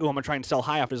of people are like, "Oh, I'm gonna try and sell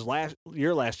high off his last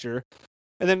year."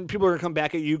 And then people are gonna come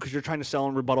back at you because you're trying to sell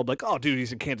and rebuttal, like, "Oh, dude,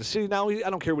 he's in Kansas City now.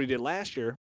 I don't care what he did last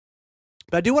year."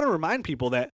 But I do want to remind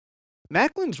people that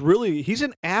Macklin's he's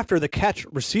an after-the-catch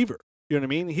receiver. You know what I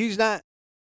mean?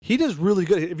 He does really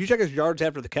good. If you check his yards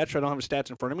after the catch, I don't have his stats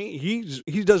in front of me,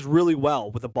 he does really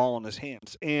well with the ball in his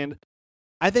hands. And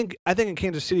I think in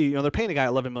Kansas City, you know, they're paying a guy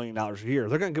 $11 million a year.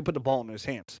 They're going to put the ball in his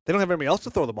hands. They don't have anybody else to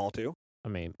throw the ball to. I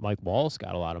mean, Mike Wallace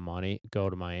got a lot of money, go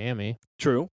to Miami.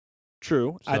 True.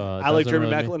 True. So I like Jeremy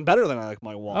really Maclin better than I like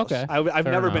Mike Wallace. Okay, I've fair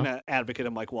never enough. been an advocate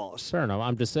of Mike Wallace. Fair enough.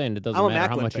 I'm just saying it doesn't I'm a matter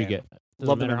how Maclin much you fan. get.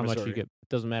 Love them Doesn't matter in how much you Missouri. get.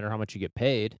 Doesn't matter how much you get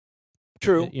paid.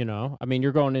 True. You know, I mean,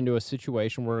 you're going into a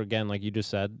situation where, again, like you just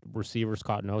said, receivers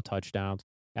caught no touchdowns.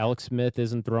 Alex Smith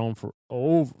isn't throwing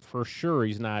for sure.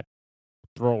 He's not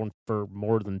throwing for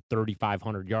more than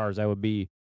 3,500 yards. That would be,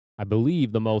 I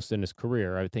believe, the most in his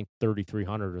career. I think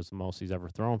 3,300 is the most he's ever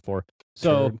thrown for.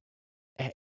 So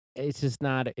it's just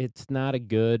not. It's not a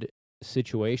good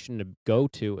situation to go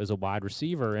to as a wide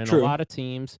receiver, and True. a lot of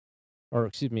teams, or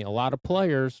excuse me, a lot of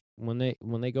players when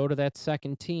they go to that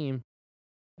second team,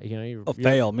 you know, you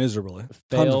fail miserably.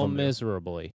 Fail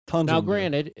miserably. Tons now, of them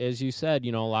granted, as you said,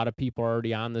 you know, a lot of people are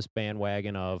already on this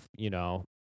bandwagon of, you know,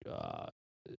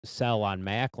 sell on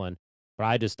Maclin, but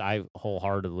I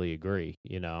wholeheartedly agree.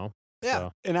 You know. Yeah,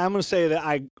 So, and I'm going to say that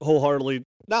I wholeheartedly,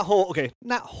 not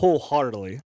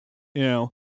wholeheartedly, you know,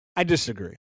 I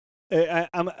disagree.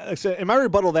 I'm and my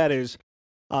rebuttal to that is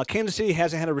Kansas City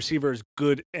hasn't had a receiver as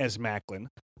good as Maclin,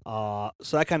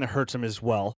 so that kind of hurts him as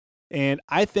well. And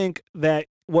I think that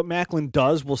what Maclin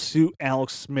does will suit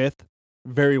Alex Smith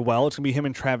very well. It's going to be him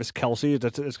and Travis Kelce.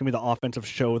 It's going to be the offensive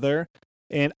show there.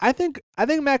 And I think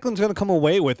Macklin's going to come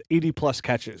away with 80-plus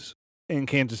catches in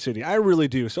Kansas City. I really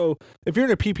do. So if you're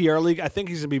in a PPR league, I think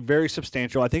he's going to be very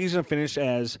substantial. I think he's going to finish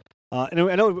as and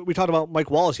I know we talked about Mike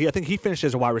Wallace. I think he finished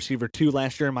as a wide receiver, too,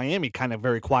 last year in Miami, kind of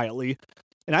very quietly.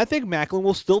 And I think Maclin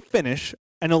will still finish.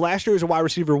 I know last year he was a wide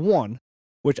receiver 1,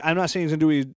 which I'm not saying he's going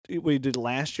to do what he did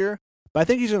last year, but I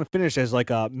think he's going to finish as like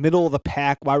a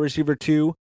middle-of-the-pack wide receiver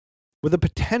 2 with the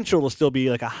potential to still be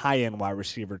like a high-end wide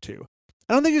receiver 2.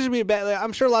 I don't think he's going to be a bad.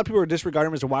 I'm sure a lot of people are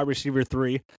disregarding him as a wide receiver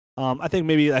 3. I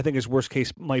think his worst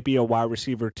case might be a wide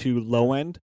receiver 2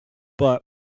 low-end, but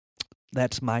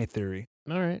that's my theory.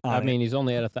 all right. I mean, he's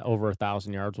only had over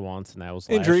 1,000 yards once, and that was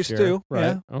injuries last year. too. Right.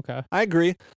 Yeah. Okay. I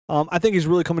agree. I think he's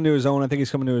really coming to his own. I think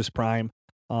he's coming to his prime.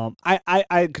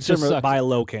 I consider him a buy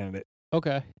low candidate.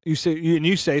 Okay. You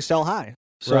say sell high.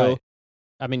 So right.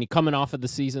 I mean, coming off of the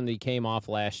season that he came off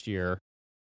last year,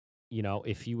 you know,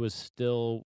 if he was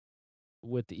still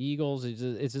with the Eagles,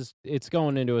 it's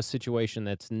going into a situation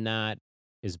that's not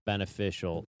as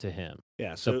beneficial to him.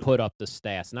 Yeah. So to put up the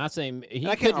stats. Not saying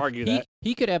I can't argue that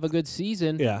he could have a good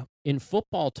season. Yeah. In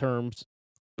football terms,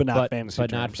 but not fantasy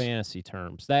terms. not fantasy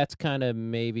terms. That's kind of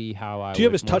maybe how I. Do you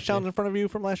have his touchdowns in front of you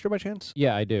from last year by chance?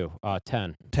 Yeah, I do.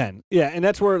 10. 10. Yeah, and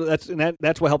that's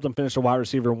what helped him finish a wide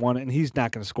receiver 1, and he's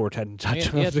not going to score 10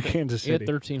 touchdowns to Kansas City.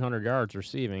 He had 1,300 yards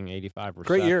receiving, 85 receptions.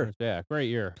 Great year. Yeah, great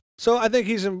year. So I think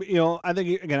he's, I think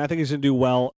he's going to do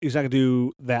well. He's not going to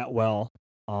do that well.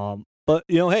 But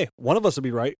hey, one of us will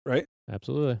be right?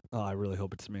 Absolutely. Oh, I really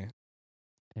hope it's me.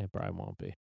 It probably won't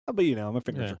be. But my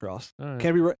fingers are crossed. All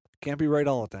right. Can't be right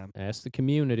all the time. Ask the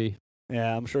community.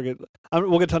 Yeah, I'm sure.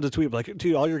 We'll get tons of tweets like,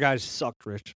 dude, all your guys sucked,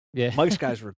 Rich. Yeah. Mike's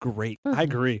guys were great. I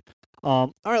agree.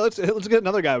 All right, let's get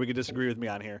another guy we could disagree with me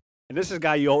on here. And this is a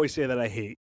guy you always say that I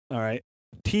hate. All right,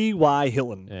 T.Y.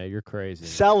 Hilton. Yeah, you're crazy.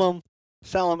 Sell him.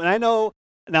 And I know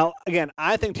now. Again,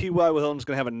 I think T.Y. Hilton's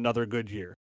going to have another good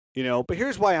year. But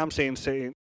here's why I'm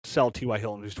saying sell T.Y.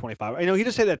 Hilton, who's 25. I know he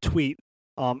just had that tweet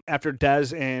after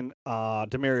Dez and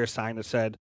Demarius signed that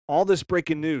said, all this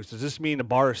breaking news, does this mean the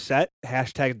bar is set?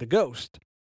 Hashtag the ghost.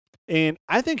 And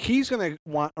I think he's going to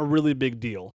want a really big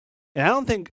deal. And I don't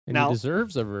think he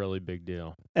deserves a really big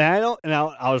deal. And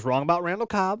I was wrong about Randall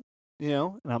Cobb,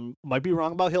 and I might be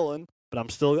wrong about Hilton, but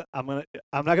I'm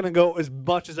not gonna go as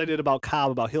much as I did about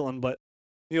Cobb about Hilton. But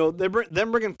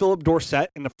them bringing Philip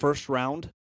Dorsett in the first round,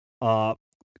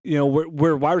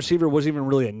 where wide receiver wasn't even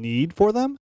really a need for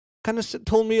them, kind of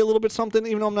told me a little bit something.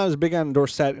 Even though I'm not as big on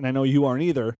Dorsett, and I know you aren't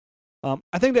either.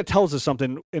 I think that tells us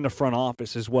something in the front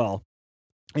office as well.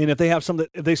 And if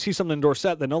they see something in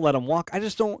Dorsett, then they'll let him walk. I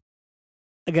just don't.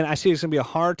 Again, I see it's going to be a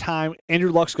hard time.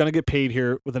 Andrew Luck's going to get paid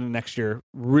here within the next year.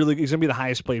 Really, he's going to be the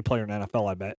highest paid player in the NFL,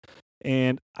 I bet.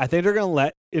 And I think they're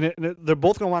going to they're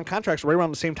both going to want contracts right around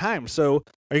the same time. So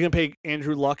are you going to pay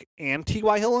Andrew Luck and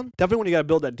T.Y. Hilton? Definitely when you got to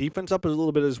build that defense up a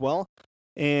little bit as well.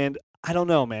 And I don't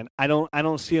know, man. I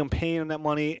don't see them paying him that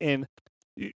money. And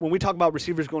when we talk about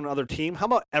receivers going to other team, how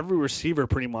about every receiver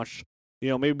pretty much,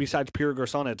 maybe besides Pierre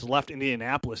Garçon that's left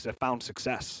Indianapolis that found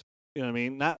success? You know what I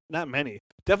mean? Not many.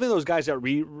 Definitely those guys that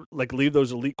leave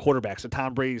those elite quarterbacks, the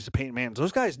Tom Brady's, the Peyton Mannings.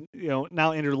 Those guys,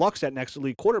 now Andrew Luck's that next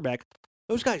elite quarterback.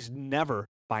 Those guys never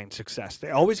find success. They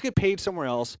always get paid somewhere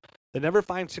else. They never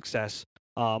find success.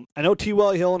 I know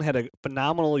T.Y. Hilton had a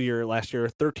phenomenal year last year,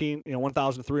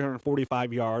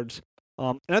 1,345 yards.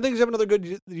 And I think he's having another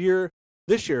good year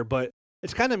this year. But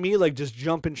it's kind of me just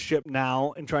jumping ship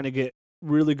now and trying to get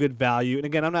really good value. And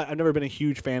again, I've never been a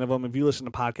huge fan of him. If you listen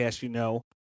to podcasts, you know.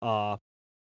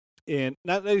 And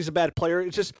not that he's a bad player.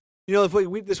 It's just,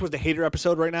 if this was the hater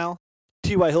episode right now,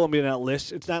 T.Y. Hilton being on that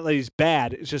list, it's not that he's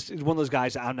bad. It's just one of those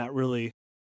guys that I'm not really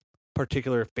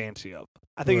particular fancy of.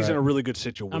 I think he's in a really good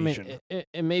situation. I mean,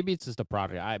 and maybe it's just a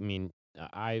product. I mean,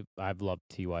 I've loved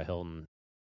T.Y. Hilton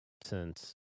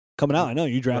since coming out. I know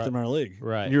you drafted him in our league.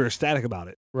 Right. And you were ecstatic about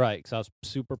it. Right, because I was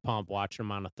super pumped watching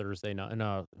him on a Thursday night.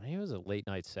 No, maybe it was a late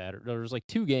night Saturday. There was like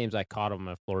 2 games I caught him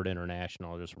at Florida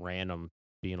International, just random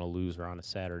being a loser on a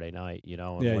Saturday night,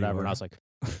 and whatever. And I was like,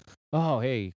 oh,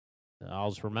 hey, I'll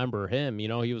just remember him.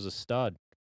 He was a stud,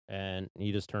 and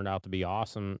he just turned out to be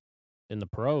awesome in the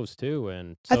pros too.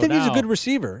 And so I think he's a good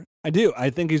receiver. I do. I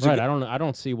think he's right. I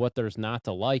don't see what there's not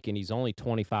to like, and he's only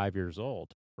 25 years old,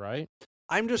 right?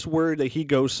 I'm just worried that he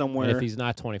goes somewhere. And if he's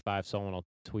not 25, someone will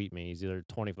tweet me. He's either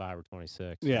 25 or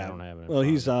 26. Yeah. I don't have it. Well,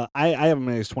 he's I have him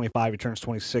when he's 25. He turns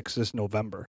 26 this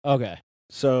November. Okay.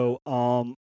 So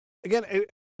again,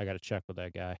 I got to check with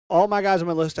that guy. All my guys on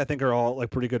my list, I think, are all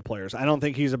like pretty good players. I don't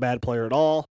think he's a bad player at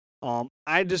all.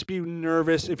 I'd just be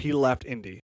nervous if he left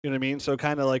Indy. You know what I mean? So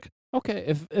kind of like.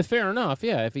 Okay, if fair enough,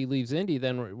 yeah. If he leaves Indy,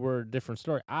 then we're a different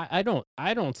story. I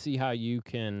don't see how you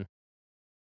can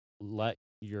let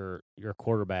your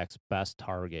quarterback's best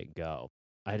target go.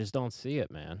 I just don't see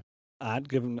it, man. I'd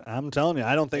give him. I'm telling you,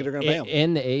 I don't think they're going to pay him.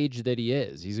 In the age that he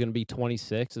is, he's going to be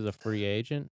 26 as a free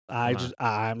agent.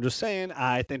 I'm just saying,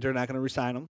 I think they're not going to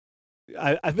re-sign him.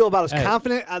 I feel about as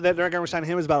confident that they're not going to re-sign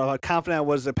him as about how confident I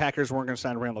was the Packers weren't going to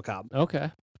sign Randall Cobb.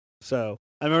 Okay. So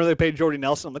I remember they paid Jordy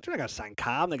Nelson. I'm like, they're not going to sign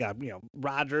Cobb. They got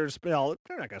Rodgers. They're not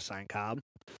going to sign Cobb.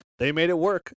 They made it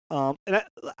work. And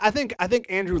I think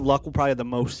Andrew Luck will probably have the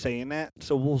most say in that.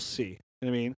 So we'll see.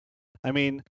 You know what I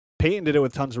mean, Peyton did it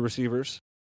with tons of receivers.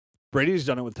 Brady's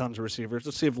done it with tons of receivers.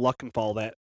 Let's see if Luck can follow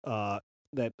that.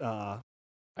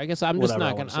 I guess I'm just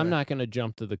not going. I'm not going to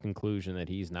jump to the conclusion that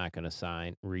he's not going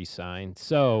to re-sign.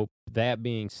 So that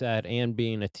being said, and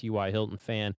being a T.Y. Hilton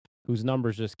fan whose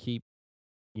numbers just keep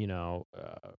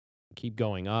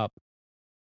going up,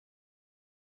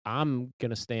 I'm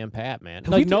gonna stand pat, man.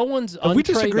 No one's untradeable. We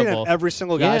disagree on every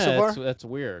single guy so far. That's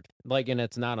weird. Like, and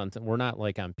it's not. We're not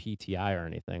like on PTI or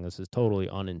anything. This is totally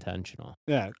unintentional.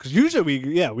 Yeah, because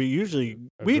usually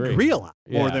we agree a lot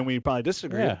more than we probably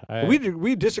disagree. Yeah,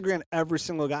 we disagree on every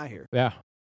single guy here. Yeah,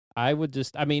 I would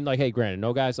just. I mean, like, hey, granted,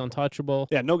 no guy's untouchable.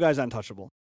 Yeah, no guy's untouchable.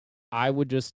 I would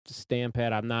just stand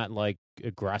pat. I'm not like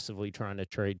aggressively trying to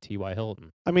trade T.Y. Hilton.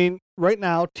 I mean, right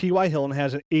now, T.Y. Hilton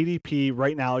has an ADP.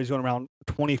 Right now, he's going around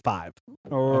 25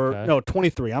 no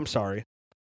 23. I'm sorry.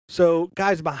 So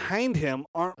guys behind him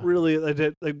aren't really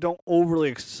they don't overly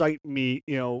excite me,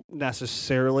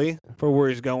 necessarily for where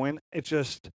he's going. It's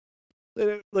just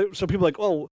so people are like,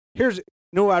 oh, here's.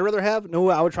 No, I'd rather have. No,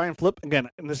 I would try and flip again.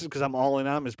 And this is because I'm all in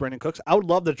on him is Brandon Cooks. I would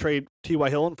love to trade T.Y.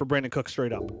 Hilton for Brandon Cooks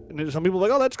straight up. And some people are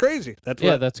like, oh, that's crazy.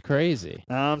 That's crazy.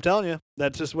 I'm telling you,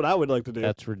 that's just what I would like to do.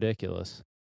 That's ridiculous.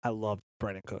 I love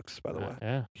Brandon Cooks, by the way.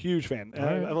 Yeah. Huge fan.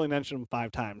 I've only mentioned him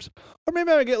 5 times. Or maybe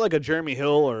I would get like a Jeremy Hill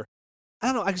or, I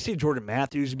don't know. I can see Jordan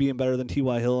Matthews being better than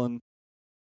T.Y. Hilton.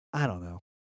 I don't know.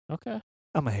 Okay.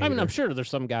 I'm a hater. I mean, I'm sure there's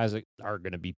some guys that are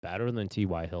going to be better than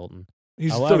T.Y. Hilton.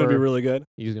 He's still going to be really good.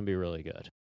 He's going to be really good.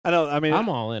 I know. I mean, I'm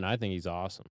all in. I think he's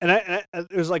awesome. And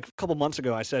it was like a couple months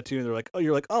ago. I said to you, they're like, "Oh,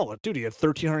 you're like, oh, dude, he had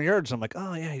 1,300 yards." I'm like,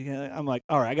 "Oh yeah." I'm like,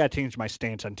 "All right, I got to change my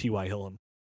stance on T.Y. Hilton."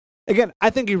 Again,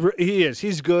 I think he is.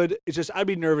 He's good. It's just I'd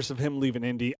be nervous of him leaving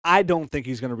Indy. I don't think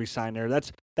he's going to resign there.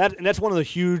 That's one of the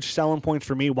huge selling points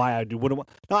for me. Why I do. Now,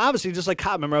 obviously, just like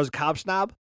Cobb. Remember, I was a Cobb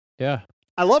snob. Yeah.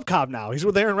 I love Cobb now. He's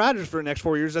with Aaron Rodgers for the next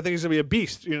 4 years. I think he's going to be a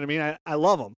beast. You know what I mean? I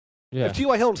love him. Yeah. If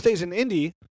T.Y. Hilton stays in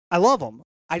Indy, I love him.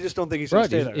 I just don't think he's going to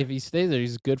stay there. If he stays there,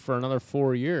 he's good for another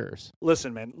 4 years.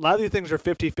 Listen, man, a lot of these things are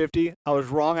 50-50. I was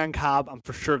wrong on Cobb. I'm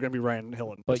for sure going to be right on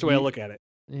Hilton. That's the way I look at it.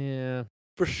 Yeah.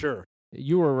 For sure.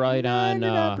 You were right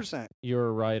 99%. You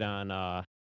were right on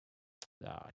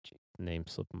name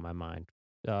slipping my mind.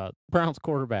 Browns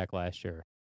quarterback last year.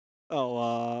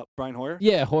 Oh, Brian Hoyer?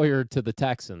 Yeah, Hoyer to the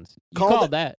Texans. You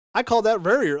called that. I called that at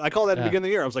the beginning of the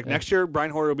year. I was like, next year,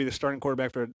 Brian Hoyer will be the starting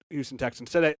quarterback for Houston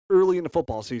Texans. Said that early in the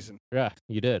football season. Yeah,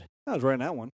 you did. I was right on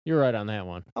that one. You're right on that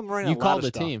one. I'm right on You a lot called of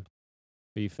the stuff. team,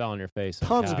 but you fell on your face.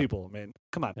 Tons of people, man.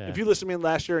 Come on. Yeah. If you listened to me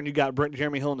last year and you got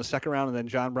Jeremy Hill in the second round and then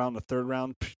John Brown in the third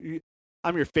round,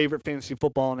 I'm your favorite fantasy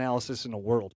football analysis in the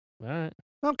world. All right.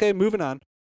 Okay, moving on.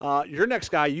 Your next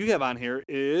guy you have on here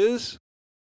is...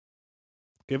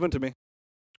 Give him to me.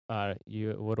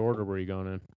 What order were you going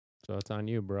in? So it's on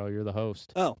you, bro. You're the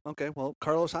host. Oh, okay. Well,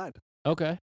 Carlos Hyde.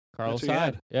 Okay. Carlos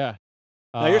Hyde. Yeah.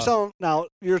 Now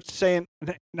you're saying.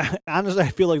 Honestly, I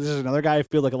feel like this is another guy. I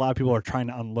feel like a lot of people are trying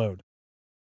to unload.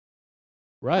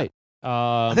 Right.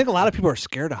 I think a lot of people are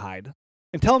scared to Hyde.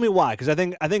 And tell me why, because I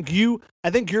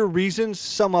think your reasons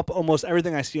sum up almost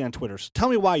everything I see on Twitter. So tell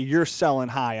me why you're selling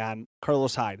high on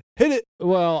Carlos Hyde. Hit it.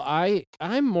 Well,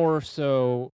 I'm more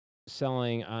so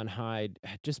selling on Hyde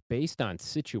just based on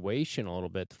situation a little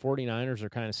bit. The 49ers are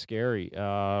kind of scary.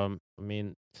 I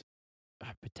mean,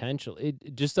 potential.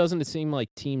 It just doesn't seem like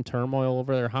team turmoil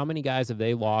over there. How many guys have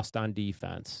they lost on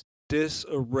defense?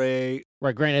 Disarray.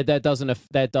 Right. Granted, that doesn't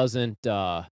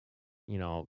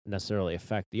necessarily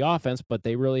affect the offense, but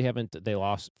they really haven't. They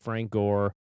lost Frank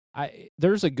Gore.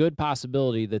 There's a good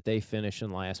possibility that they finish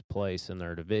in last place in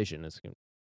their division.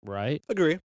 Right.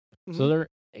 Agree. Mm-hmm. So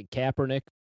Kaepernick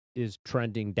is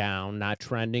trending down, not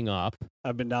trending up.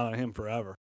 I've been down on him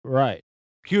forever. Right.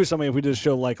 He was somebody, if we did a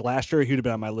show like last year, he would have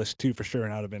been on my list too for sure,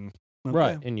 and I would have been okay.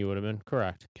 Right, and you would have been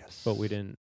correct. Yes, but we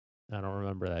didn't. I don't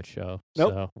remember that show.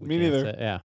 Nope, so me neither.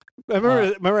 Yeah, I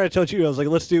remember I told you I was like,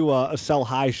 let's do a sell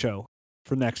high show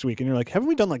for next week, and you're like, haven't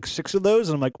we done like 6 of those?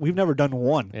 And I'm like, we've never done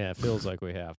one. Yeah, it feels like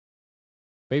we have.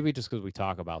 Maybe just because we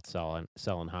talk about selling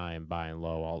high and buying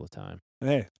low all the time.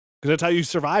 Hey, because that's how you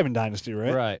survive in Dynasty,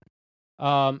 right? Right.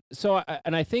 So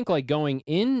I think like going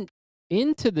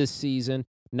into this season,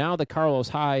 now that Carlos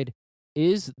Hyde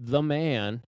is the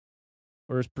man,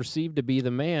 or is perceived to be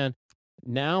the man,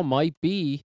 now might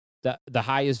be the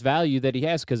highest value that he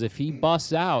has, because if he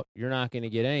busts out, you're not going to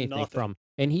get anything from.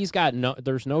 And he's got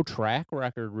there's no track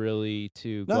record really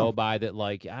to go by that.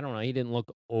 Like, I don't know, he didn't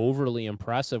look overly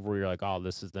impressive where you're like, oh,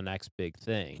 this is the next big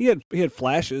thing. He had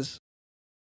flashes.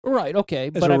 Right.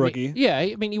 Okay. As a rookie.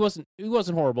 I mean, he wasn't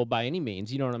horrible by any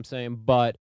means. You know what I'm saying?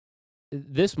 But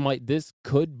this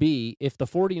could be, if the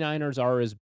 49ers are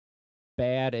as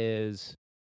bad as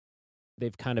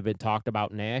they've kind of been talked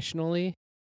about nationally,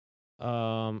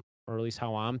 or at least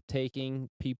how I'm taking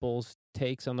people's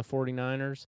takes on the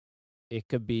 49ers, it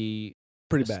could be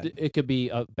pretty bad. It could be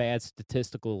a bad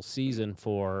statistical season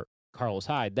for Carlos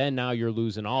Hyde. Then now you're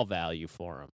losing all value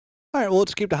for him. All right, well,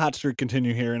 let's keep the hot streak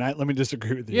continue here, and let me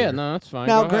disagree with you. Yeah, here. No, that's fine.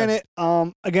 Now, granted,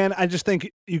 again, I just think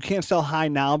you can't sell high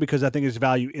now because I think his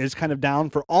value is kind of down.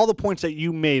 For all the points that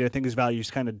you made, I think his value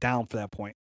is kind of down for that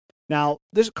point. Now,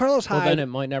 this Carlos Hyde... Well, then it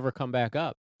might never come back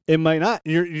up. It might not.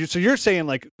 So you're saying,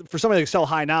 like, for somebody to sell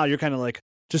high now, you're kind of like,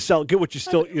 just get what you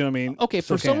still, you know what I mean? Okay,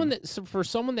 for someone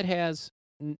that has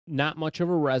not much of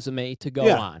a resume to go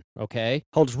on, okay?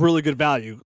 Holds really good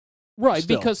value. Right,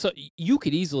 still. because you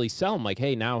could easily sell him like,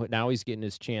 hey, now he's getting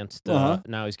his chance to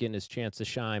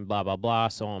shine, blah blah blah.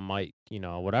 Someone might,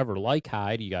 whatever, like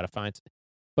Hyde, you got to find.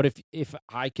 But if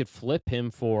I could flip him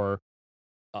for,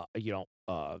 Brandon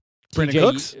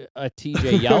Cooks?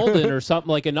 TJ Yeldon or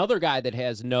something, like another guy that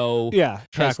has no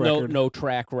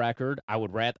track record, I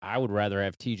would rather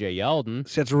have TJ Yeldon.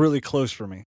 See, that's really close for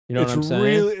me. You know what I'm saying?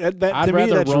 Really, to me,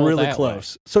 that's really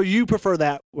close. So you prefer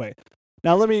that way.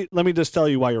 Now let me just tell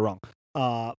you why you're wrong.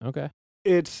 Okay.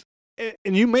 And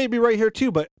you may be right here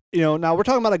too, but now we're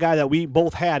talking about a guy that we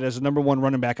both had as the number one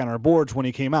running back on our boards when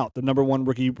he came out, the number one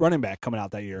rookie running back coming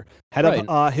out that year, head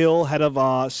of Hill, head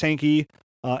of Sankey,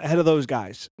 ahead of those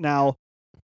guys. Now,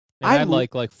 I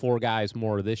like 4 guys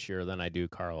more this year than I do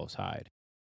Carlos Hyde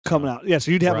coming out. Yeah,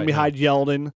 so you'd have him behind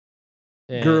Yeldon,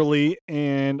 Gurley,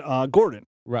 and Gordon.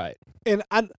 Right. And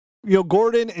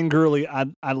Gordon and Gurley,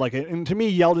 I like it. And to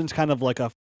me, Yeldon's kind of like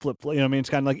a flip. You know what I mean? It's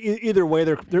kind of like either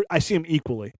way, I see him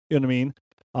equally. You know what I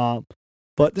mean?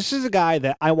 But this is a guy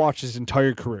that I watched his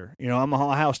entire career. I'm a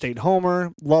Ohio State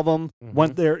homer. Love him. Mm-hmm.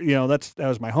 Went there. That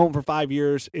was my home for 5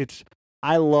 years.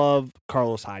 I love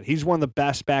Carlos Hyde. He's one of the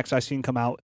best backs I've seen come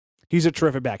out. He's a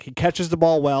terrific back. He catches the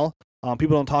ball well.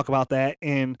 People don't talk about that.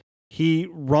 And he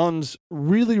runs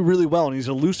really, really well. And he's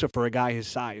elusive for a guy his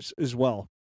size as well.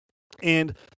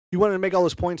 And you wanted to make all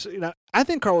those points. I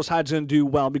think Carlos Hyde's going to do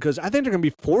well because I think they're going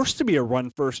to be forced to be a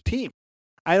run-first team.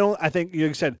 I think, like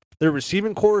you said, their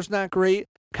receiving core is not great.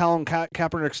 Colin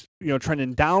Kaepernick's,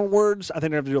 trending downwards. I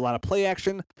think they're going to have to do a lot of play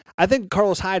action. I think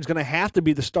Carlos Hyde's going to have to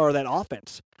be the star of that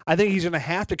offense. I think he's going to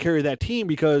have to carry that team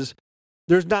because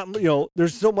there's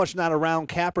so much not around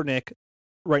Kaepernick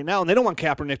right now, and they don't want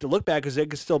Kaepernick to look bad because they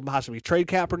could still possibly trade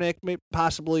Kaepernick,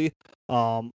 possibly.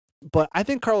 But I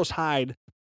think Carlos Hyde,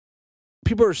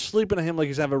 people are sleeping on him like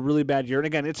he's having a really bad year. And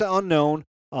again, it's an unknown.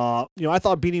 I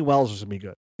thought Beanie Wells was going to be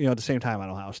good, at the same time on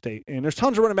Ohio State. And there's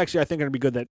tons of running backs here I think are going to be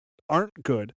good that aren't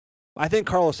good. I think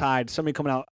Carlos Hyde, somebody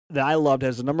coming out that I loved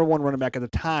as the number one running back at the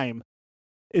time,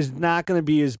 is not going to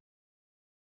be as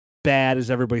bad as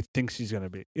everybody thinks he's going to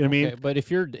be. You know what I mean? But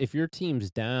if your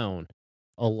team's down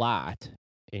a lot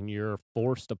and you're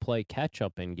forced to play catch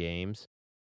up in games,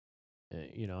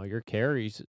 your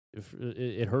carries,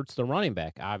 it hurts the running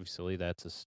back. Obviously, that's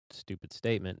a stupid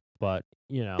statement, but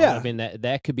Yeah. I mean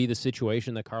that could be the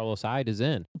situation that Carlos Hyde is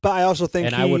in. But I also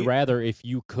think I would rather, if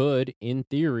you could, in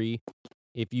theory,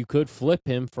 if you could flip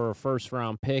him for a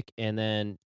first-round pick and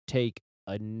then take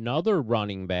another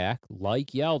running back like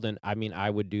Yeldon, I mean, I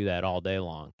would do that all day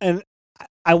long. And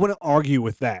I wouldn't argue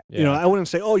with that. Yeah. I wouldn't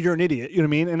say, "Oh, you're an idiot." You know what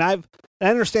I mean? And I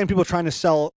understand people trying to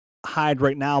sell Hyde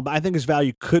right now, but I think his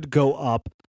value could go up.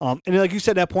 And like you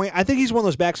said, at that point, I think he's one of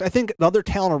those backs. I think the other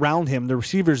talent around him, the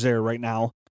receivers there right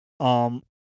now,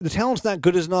 the talent's not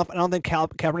good enough. I don't think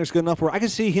Kaepernick's good enough where I can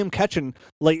see him catching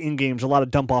late in games a lot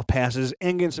of dump off passes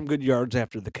and getting some good yards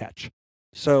after the catch.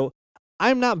 So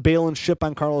I'm not bailing ship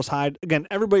on Carlos Hyde. Again,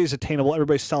 everybody's attainable,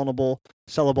 everybody's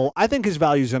sellable. I think his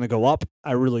value is going to go up.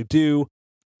 I really do.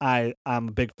 I'm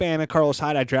a big fan of Carlos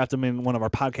Hyde. I drafted him in one of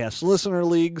our podcast listener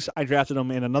leagues. I drafted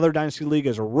him in another dynasty league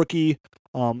as a rookie.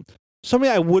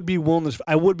 Somebody I would be willing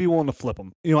to flip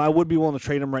him. I would be willing to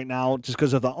trade him right now just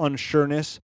because of the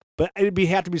unsureness. But it'd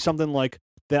have to be something like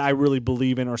that I really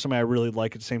believe in, or somebody I really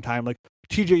like at the same time. Like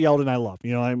TJ Yeldon, I love.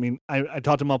 I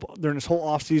talked him up during this whole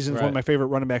offseason. He's one of my favorite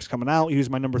running backs coming out. He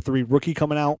was my number 3 rookie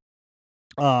coming out.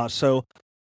 So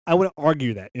I wouldn't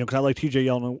argue that, because I like TJ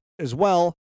Yeldon as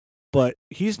well. But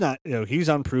he's not, he's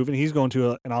unproven. He's going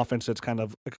to an offense that's kind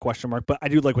of like a question mark. But I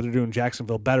do like what they're doing in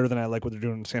Jacksonville better than I like what they're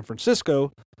doing in San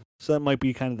Francisco. So that might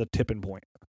be kind of the tipping point.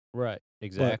 Right,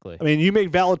 exactly. But, you make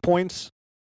valid points.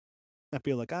 I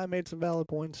feel like I made some valid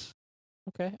points.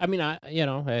 Okay. I mean,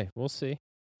 hey, we'll see.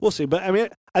 We'll see. But,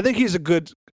 I think he's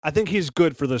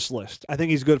good for this list. I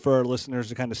think he's good for our listeners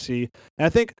to kind of see. And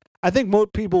I think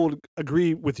most people would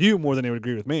agree with you more than they would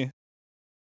agree with me.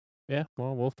 Yeah,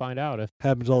 well, we'll find out. If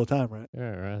happens all the time, right? Yeah,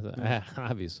 right. Yeah.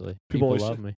 Obviously. People always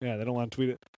love me. Yeah, they don't want to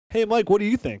tweet it. Hey, Mike, what do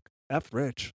you think? F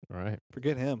Rich. Right.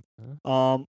 Forget him.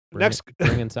 Next,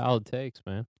 bringing solid takes,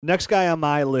 man. Next guy on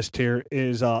my list here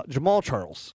is Jamal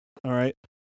Charles. All right.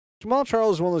 Jamal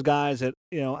Charles is one of those guys that,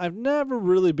 I've never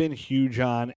really been huge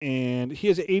on, and he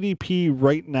has an ADP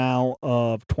right now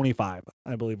of 25,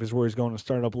 I believe, is where he's going to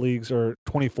startup leagues, or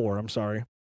 24, I'm sorry.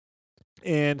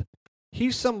 And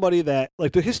he's somebody that,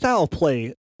 like, his style of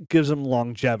play gives him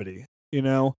longevity, 23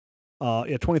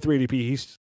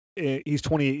 ADP. He's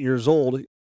 28 years old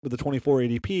with a 24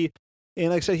 ADP.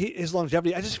 And like I said, his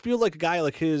longevity, I just feel like a guy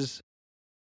like his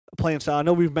playing style. I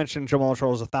know we've mentioned Jamal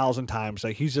Charles 1,000 times.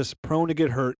 Like, he's just prone to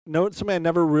get hurt. Somebody I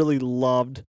never really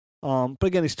loved. But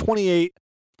again, he's 28,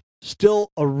 still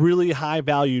a really high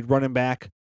valued running back.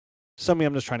 Somebody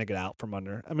I'm just trying to get out from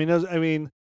under.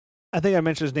 I think I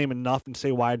mentioned his name enough and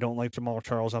say why I don't like Jamal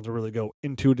Charles. I don't have to really go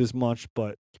into it as much,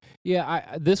 but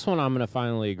yeah, this one I'm going to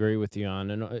finally agree with you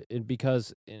on, and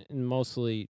because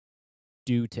mostly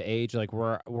due to age, like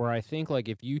where I think, like,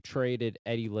 if you traded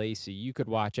Eddie Lacy, you could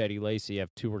watch Eddie Lacy have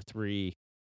 2 or 3,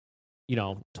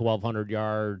 1,200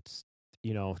 yards,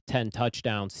 10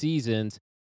 touchdown seasons,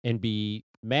 and be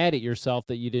mad at yourself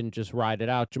that you didn't just ride it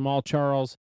out. Jamal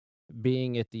Charles,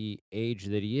 being at the age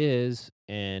that he is,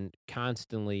 and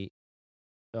constantly,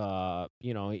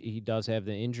 he does have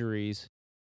the injuries.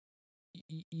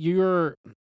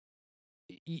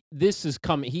 This is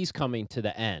coming. He's coming to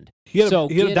the end. He had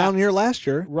a down year last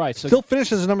year. Right. Still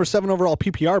finished as a number 7 overall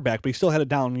PPR back, but he still had a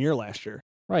down year last year.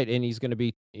 Right, and he's gonna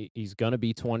be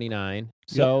 29.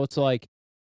 So It's like,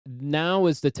 now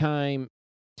is the time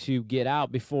to get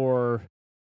out before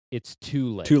it's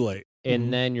too late.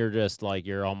 And then you're just like,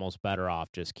 you're almost better off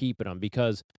just keeping him,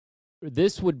 because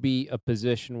this would be a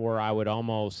position where I would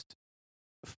almost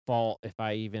fall if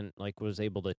I even was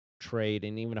able to trade,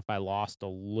 and even if I lost a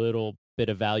little bit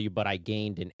of value, but I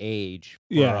gained an age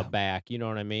for a back. You know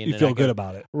what I mean? You feel good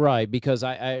about it. Right, because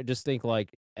I just think, like,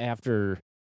 after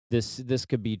this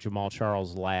could be Jamal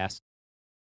Charles' last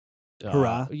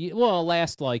hurrah.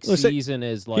 Last season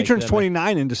is like, he turns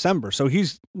 29 in December, so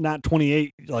he's not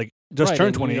 28. Like, just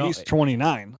turned 28. He's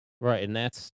 29. Right, and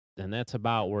that's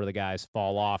about where the guys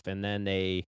fall off, and then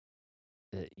they,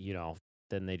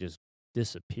 then they just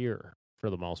disappear for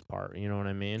the most part. You know what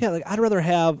I mean? Yeah, like, I'd rather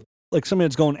have somebody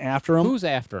that's going after him. Who's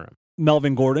after him?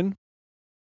 Melvin Gordon.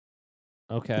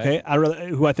 Okay.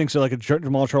 Who I think is like a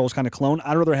Jamal Charles kind of clone.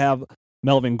 I'd rather have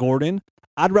Melvin Gordon.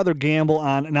 I'd rather gamble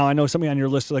on, now I know somebody on your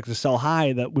list likes to sell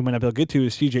high that we might not be able to get to,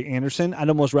 is CJ Anderson. I'd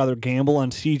almost rather gamble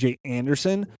on CJ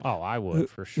Anderson. Oh, I would,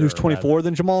 for sure. Who's 24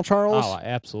 than Jamal Charles. Oh,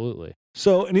 absolutely.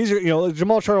 So, and these are,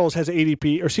 Jamal Charles has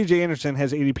ADP, or CJ Anderson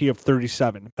has ADP of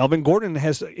 37. Melvin Gordon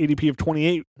has ADP of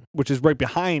 28, which is right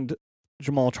behind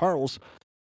Jamal Charles.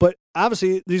 But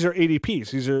obviously, these are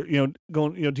ADPs. These are,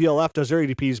 DLF does their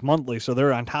ADPs monthly, so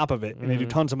they're on top of it, and they do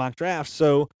tons of mock drafts.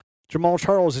 So Jamal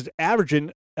Charles is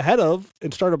averaging ahead of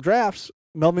in startup drafts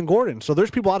Melvin Gordon. So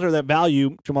there's people out there that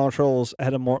value Jamal Charles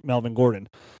ahead of Melvin Gordon.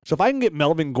 So if I can get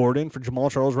Melvin Gordon for Jamal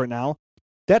Charles right now,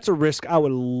 that's a risk I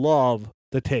would love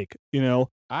to take,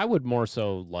 I would more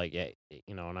so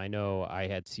and I know I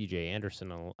had C.J.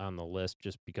 Anderson on the list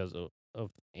just because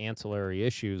of ancillary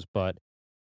issues, but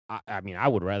I mean, I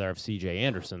would rather have C.J.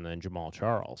 Anderson than Jamal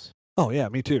Charles. Oh, yeah,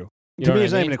 me too. You to me, know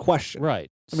it's what not I even mean? a question. Right.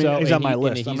 I mean, he's on my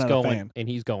list. I'm not a fan. And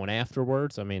he's going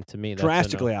afterwards. I mean, to me, that's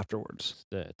drastically afterwards.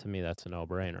 To me, that's a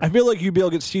no-brainer. I feel like you'd be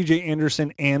able to get C.J.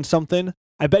 Anderson and something.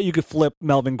 I bet you could flip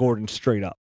Melvin Gordon straight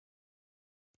up.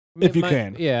 If you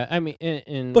can. Yeah, I mean,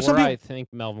 I think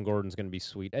Melvin Gordon's going to be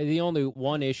sweet. The only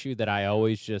one issue that I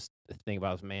always just think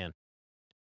about is, man,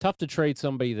 tough to trade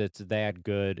somebody that's that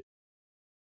good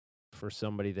for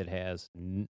somebody that has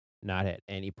not had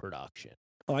any production.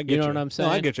 Oh, I get you. You know what I'm saying?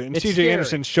 No, I get you. And It's C.J. scary.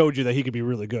 Anderson showed you that he could be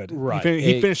really good. Right.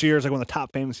 He finished the year as like one of the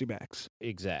top fantasy backs.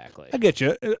 Exactly. I get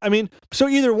you. I mean, so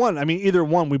either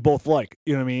one we both like.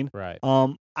 You know what I mean? Right.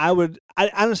 I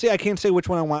honestly, I can't say which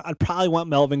one I want. I'd probably want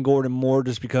Melvin Gordon more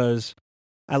just because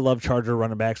I love Charger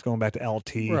running backs going back to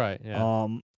LT. Right. Yeah.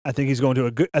 I think he's going to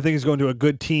a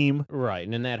good team. Right,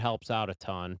 and then that helps out a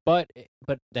ton. But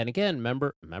then again,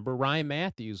 remember Ryan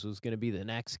Matthews was going to be the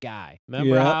next guy.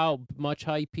 Remember how much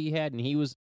hype he had, and he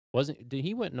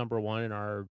he went number 1 in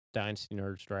our Dynasty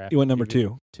Nerds draft. He went number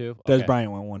 2. 2. Des Okay.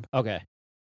 Bryant went 1. Okay,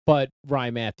 but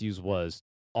Ryan Matthews was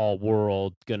all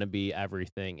world, going to be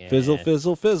everything. And,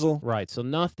 Fizzle. Right, so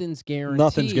nothing's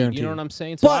guaranteed. You know what I'm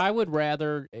saying? So I would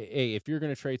rather, if you're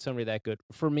going to trade somebody that good,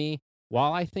 for me,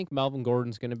 while I think Melvin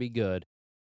Gordon's going to be good,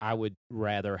 I would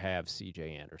rather have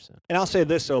C.J. Anderson. And I'll say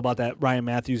this, though, about that Ryan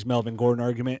Matthews, Melvin Gordon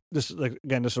argument. This is,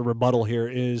 just a rebuttal here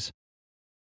is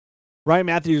Ryan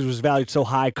Matthews was valued so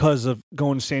high because of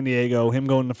going to San Diego, him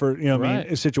going to first,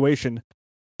 his situation.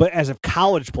 But as of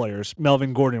college players,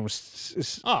 Melvin Gordon was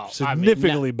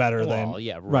significantly better than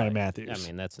Ryan Matthews. I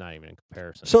mean, that's not even in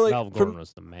comparison. So, Melvin Gordon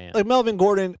was the man. Like Melvin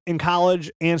Gordon in college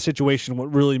and situation,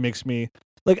 what really makes me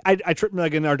I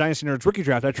in our Dynasty Nerds rookie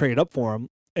draft, I traded up for him,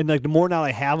 and the more now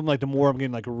I have him, the more I'm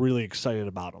getting really excited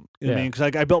about him. You know what I mean?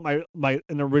 Because I built my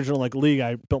in the original league,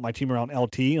 I built my team around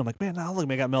LT. I'm like, man, now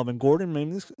look, I got Melvin Gordon.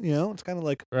 Man, this, it's kind of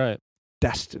like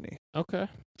destiny. Okay.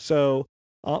 So.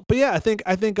 But yeah, I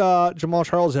think Jamal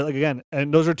Charles, again,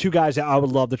 and those are two guys that I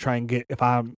would love to try and get if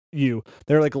I'm you.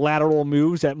 They're like lateral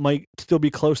moves that might still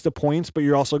be close to points, but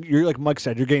you're like Mike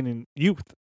said, you're gaining youth,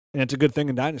 and it's a good thing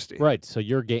in Dynasty. Right. So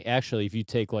you're actually, if you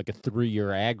take like a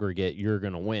 3-year aggregate, you're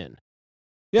gonna win.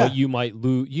 Yeah. But you might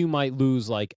lose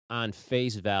like on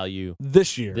face value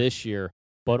this year,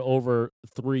 but over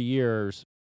 3 years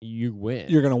you win.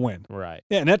 You're gonna win. Right.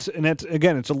 Yeah, and that's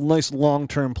again, it's a nice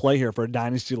long-term play here for a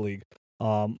Dynasty league.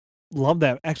 Love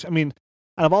that. Actually, I mean,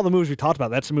 out of all the moves we talked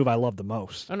about, that's the move I love the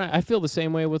most. And I feel the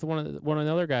same way with one of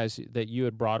the other guys that you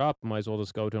had brought up. Might as well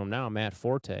just go to him now, Matt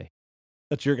Forte.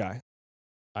 That's your guy.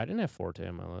 I didn't have Forte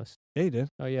on my list. Yeah, you did.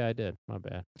 Oh yeah, I did. My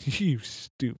bad. You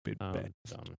stupid bad.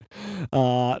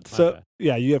 Bad.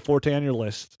 Yeah, you have Forte on your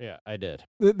list. Yeah, I did.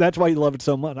 That's why you love it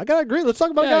so much. I gotta agree. Let's talk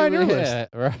about a guy on your list.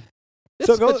 Right.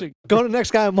 So go to the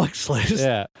next guy on Mike's list.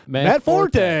 Yeah, Matt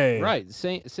Forte. Right.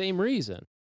 Same reason.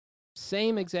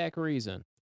 Same exact reason.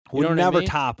 Would never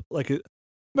top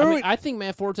I think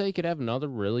Matt Forte could have another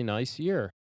really nice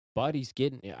year, but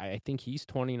I think he's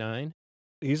 29.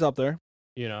 He's up there.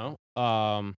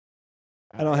 I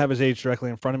don't have his age directly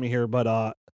in front of me here, but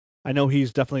I know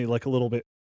he's definitely a little bit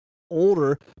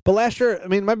older. But last year, I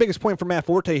mean, my biggest point for Matt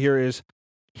Forte here is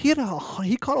he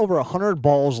caught over 100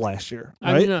 balls last year.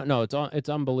 Right? I mean, no, it's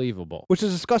unbelievable, which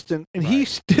is disgusting, and he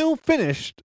still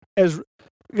finished as.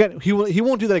 Again, he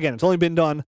won't do that again. It's only been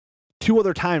done 2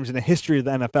 other times in the history of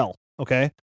the NFL,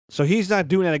 okay? So he's not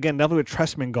doing that again, definitely with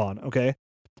Trestman gone, okay?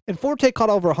 And Forte caught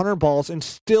over 100 balls and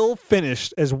still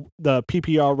finished as the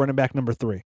PPR running back number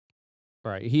 3.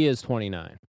 Right. He is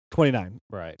 29. 29.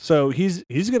 Right. So he's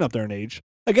getting up there in age.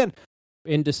 Again,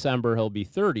 in December, he'll be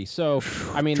 30. So,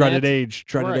 I mean, dreaded age.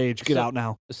 Get out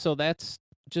now. So that's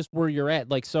just where you're at.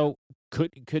 So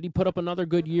could he put up another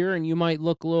good year and you might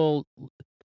look a little...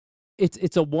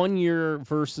 It's a 1 year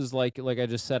versus like I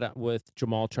just said with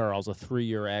Jamal Charles, a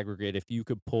 3-year aggregate. If you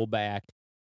could pull back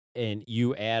and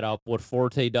you add up what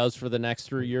Forte does for the next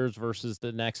 3 years versus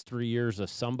the next 3 years of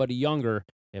somebody younger,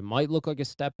 it might look like a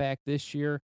step back this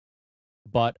year,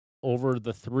 but over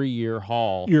the 3-year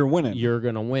haul, you're winning. You're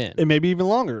gonna win. It may be even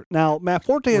longer. Now Matt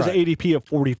Forte has an ADP of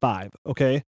 45.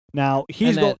 Okay, now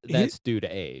that's due to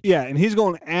age. Yeah, and he's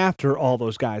going after all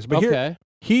those guys. But here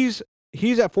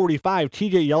he's at 45.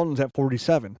 TJ Yeldon's at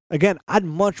 47. Again, I'd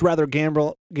much rather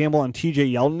gamble on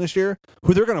TJ Yeldon this year,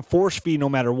 who they're going to force feed no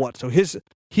matter what. So his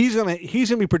he's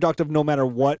gonna be productive no matter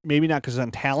what. Maybe not because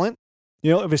on talent.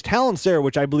 If his talent's there,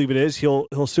 which I believe it is, he'll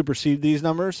supersede these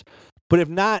numbers. But if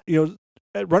not,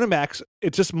 at running backs,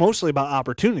 it's just mostly about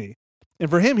opportunity. And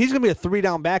for him, he's going to be a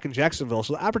 3-down back in Jacksonville,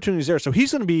 so the opportunity's there. So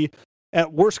he's going to be,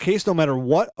 at worst case, no matter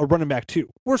what, a running back too.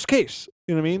 Worst case,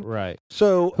 you know what I mean? Right.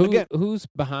 So again, who's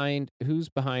behind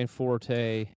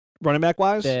Forte? Running back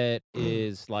wise, That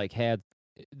is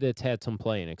that's had some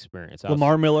playing experience.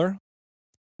 Lamar Miller,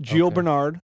 Gio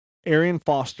Bernard, Arian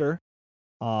Foster,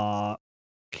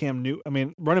 Cam Newton. I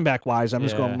mean, running back wise, I'm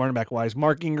just going running back wise.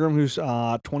 Mark Ingram, who's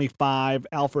 25,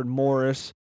 Alfred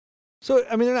Morris. So,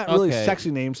 I mean, they're not really sexy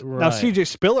names. Right. Now, CJ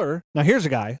Spiller. Now, here's a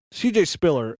guy. CJ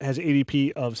Spiller has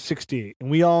ADP of 68.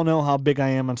 And we all know how big I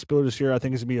am on Spiller this year. I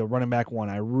think he's going to be a running back one.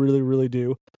 I really, really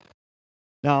do.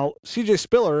 Now, CJ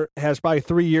Spiller has probably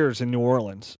 3 years in New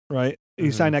Orleans, right? He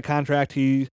signed that contract.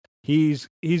 He's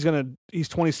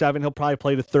 27. He'll probably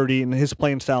play to 30, and his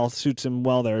playing style suits him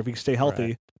well there if he can stay healthy.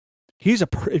 Right.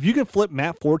 If you can flip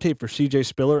Matt Forte for CJ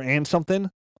Spiller and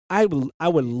something, I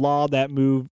would law that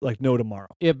move like no tomorrow.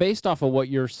 Yeah, based off of what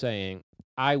you're saying,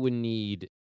 I would need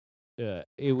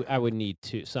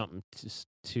something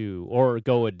to or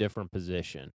go a different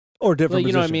position or different.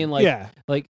 You know what I mean? Like, yeah.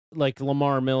 like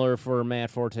Lamar Miller for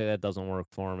Matt Forte, that doesn't work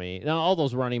for me. Now all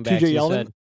those running backs TJ you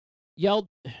Yeldon? said,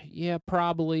 yeah,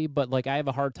 probably, but like I have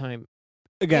a hard time.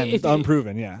 Again,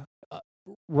 unproven, yeah.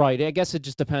 Right. I guess it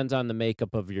just depends on the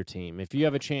makeup of your team. If you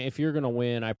have a chance, if you're going to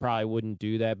win, I probably wouldn't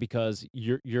do that because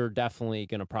you're definitely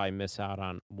going to probably miss out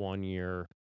on 1 year.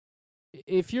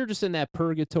 If you're just in that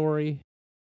purgatory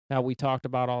that we talked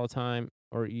about all the time,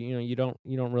 or you don't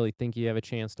really think you have a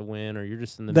chance to win, or you're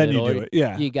just in the middle, then you do it.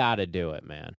 Yeah, you got to do it,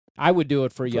 man. I would do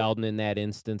it for Yeldon in that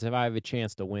instance. If I have a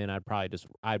chance to win, I'd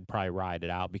probably ride it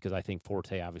out because I think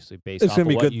Forte obviously based it's off going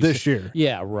to of be what good this year.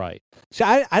 Yeah, right. See,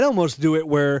 I'd almost do it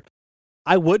where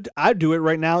I'd do it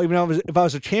right now, even if I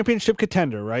was a championship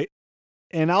contender, right?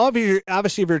 And obviously,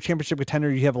 if you're a championship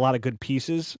contender, you have a lot of good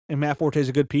pieces, and Matt Forte is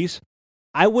a good piece.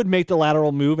 I would make the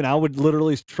lateral move, and I would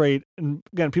literally trade. And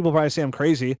again, people probably say I'm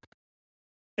crazy,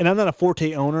 and I'm not a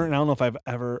Forte owner, and I don't know if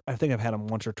I think I've had him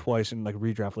once or twice in like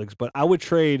redraft leagues, but I would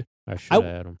trade. I should have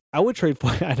had him. I would trade.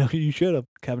 I know you should have,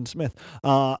 Kevin Smith.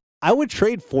 I would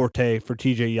trade Forte for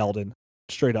TJ Yeldon.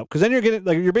 Straight up, because then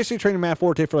you're basically trading Matt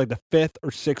Forte for like the 5th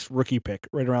or 6th rookie pick,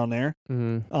 right around there.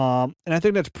 Mm-hmm. And I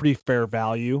think that's pretty fair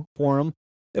value for him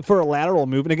for a lateral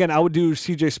move. And again, I would do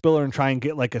CJ Spiller and try and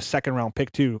get like a 2nd round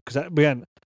pick too, because again,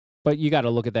 but you got to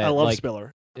look at that. I love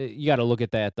Spiller. You got to look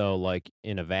at that though, like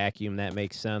in a vacuum, that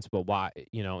makes sense. But why,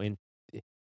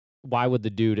 why would the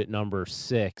dude at number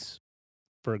 6,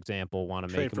 for example, want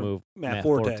to make a move? Matt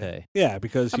Forte. Yeah,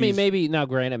 because I mean, maybe now,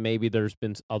 granted, maybe there's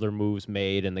been other moves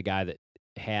made, and the guy that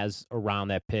has around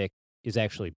that pick is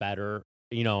actually better,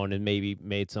 and then maybe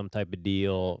made some type of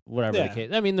deal, whatever the case.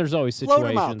 I mean, there's always situations.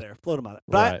 Float him out there.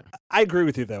 But right. I agree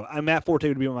with you, though. Matt Forte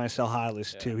would be on my sell high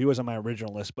list, too. He was on my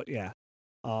original list, but yeah.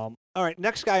 All right,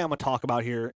 next guy I'm going to talk about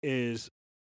here is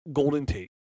Golden Tate.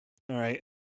 All right.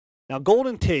 Now,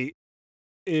 Golden Tate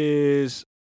is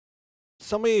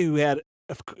somebody who had,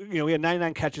 he had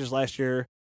 99 catches last year,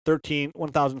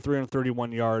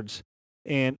 1,331 yards.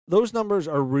 And those numbers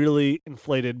are really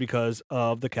inflated because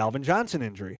of the Calvin Johnson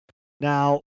injury.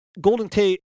 Now, Golden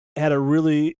Tate had a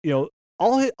really,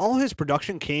 all his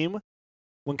production came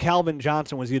when Calvin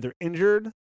Johnson was either injured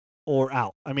or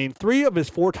out. I mean, 3 of his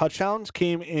 4 touchdowns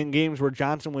came in games where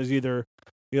Johnson was either,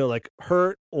 like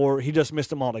hurt or he just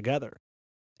missed them altogether.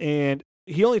 And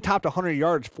he only topped 100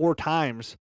 yards 4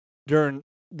 times during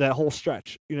that whole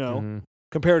stretch,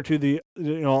 compared to the,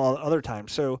 other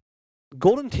times. So,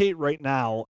 Golden Tate right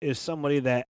now is somebody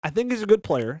that I think is a good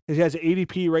player. He has an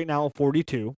ADP right now of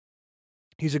 42.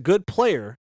 He's a good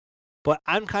player, but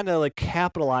I'm kind of like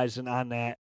capitalizing on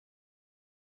that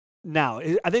now.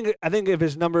 I think if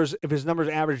his numbers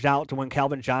averaged out to when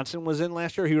Calvin Johnson was in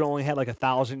last year, he would only had like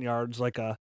 1,000 yards.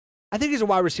 I think he's a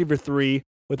wide receiver 3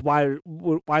 with wide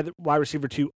receiver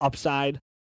 2 upside.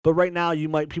 But right now,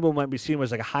 people might be seeing him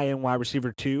as like a high end wide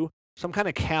receiver 2. So I'm kind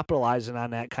of capitalizing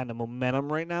on that kind of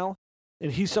momentum right now.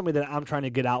 And he's somebody that I'm trying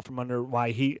to get out from under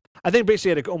I think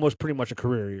basically had almost pretty much a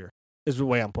career year is the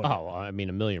way I'm putting it. Oh, I mean,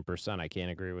 1,000,000%. I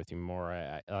can't agree with you more.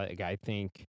 I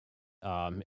think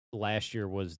last year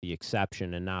was the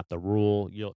exception and not the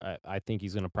rule. I think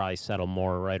he's going to probably settle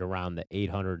more right around the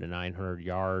 800 to 900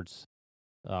 yards.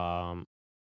 And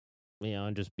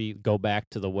just go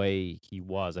back to the way he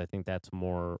was. I think that's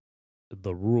more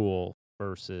the rule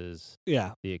versus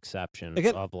the exception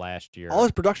of last year. All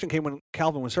his production came when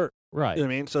Calvin was hurt. Right. You know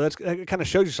what I mean? So that kind of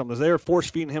shows you something. They were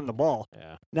force-feeding him the ball.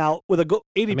 Yeah. Now, with a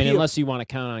ADP... unless you want to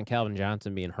count on Calvin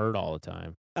Johnson being hurt all the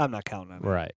time. I'm not counting on it.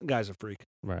 Right. The guy's a freak.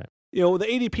 Right. You know, the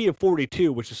ADP of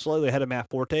 42, which is slightly ahead of Matt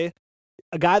Forte,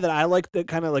 a guy that I like that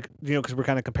kind of like, you know, because we're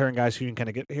kind of comparing guys who you can kind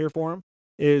of get here for him,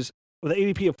 is with the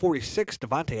ADP of 46,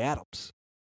 Davante Adams.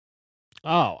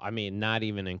 Oh, I mean, not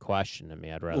even in question to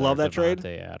me. I'd rather Love that trade.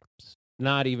 Davante Adams.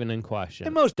 Not even in question.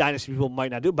 And most dynasty people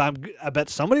might not do, but I bet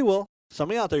somebody will.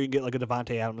 Somebody out there you can get like a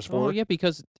Davante Adams for. Oh, yeah,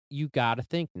 because you got to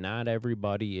think not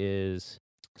everybody is.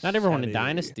 Not everyone in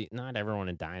dynasty. Not everyone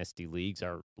in dynasty leagues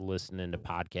are listening to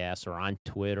podcasts or on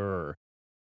Twitter. Or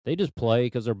they just play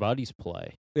because their buddies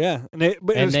play. Yeah, and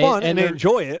it's fun and they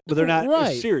enjoy it, but they're not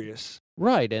as serious.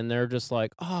 Right, and they're just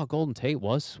like, oh, Golden Tate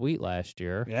was sweet last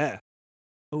year. Yeah.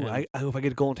 Oh, I hope I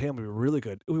get Golden Tate, I'm gonna be really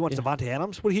good. Oh, he wants Davante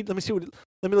Adams. Let me see what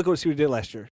he did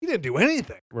last year. He didn't do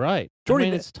anything. Right. Jordy, I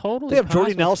mean, it's totally. They have possible.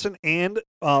 Jordy Nelson and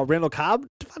Randall Cobb.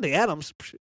 Davante Adams.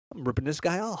 I'm ripping this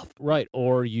guy off. Right,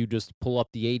 or you just pull up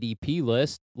the ADP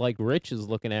list like Rich is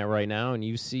looking at right now, and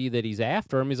you see that he's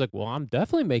after him. He's like, well, I'm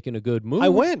definitely making a good move. I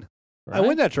win. Right? I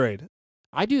win that trade.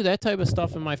 I do that type of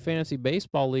stuff in my fantasy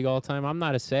baseball league all the time. I'm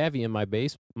not as savvy in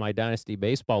my dynasty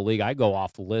baseball league. I go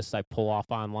off lists I pull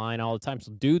off online all the time.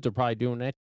 So dudes are probably doing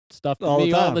that stuff to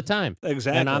me all the time.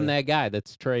 Exactly. And I'm that guy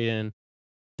that's trading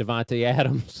Davante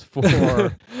Adams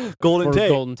for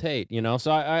Golden Tate. You know,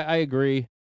 so I agree.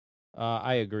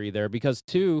 I agree there because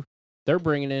they're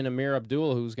bringing in Amir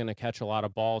Abdul, who's going to catch a lot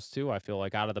of balls too. I feel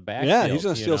like out of the backfield. Yeah, he's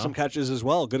going to steal some catches as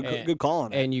well. Good call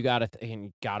on that. And you got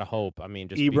to hope. I mean,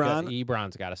 just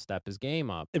Ebron's got to step his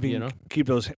game up. If you know, keep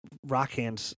those rock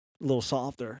hands a little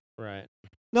softer. Right.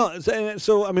 No,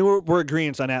 so I mean, we're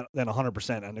agreeing on that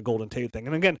 100% on the Golden Tate thing.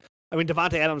 And again, I mean,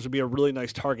 Davante Adams would be a really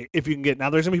nice target if you can get. Now,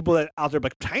 there's some people that out there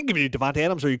like, I ain't giving you Davante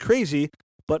Adams. Are you crazy?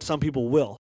 But some people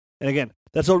will. And again,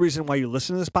 that's the whole reason why you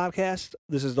listen to this podcast.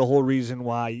 This is the whole reason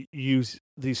why you use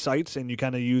these sites and you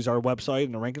kind of use our website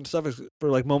and the ranking stuff is for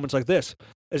like moments like this.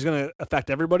 Is going to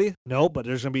affect everybody? No, but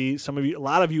there's going to be a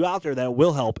lot of you out there that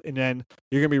will help. And then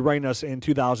you're going to be writing us in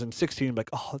 2016 like,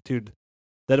 oh, dude,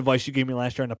 that advice you gave me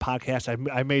last year on the podcast,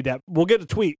 I made that. We'll get a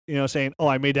tweet, saying, oh,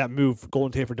 I made that move,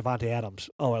 Golden Tate for Davante Adams.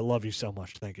 Oh, I love you so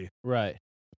much. Thank you. Right.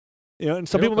 And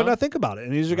some people might not think about it.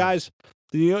 And these are guys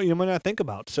you might not think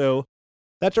about. So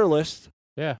that's our list.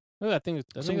 Yeah. I think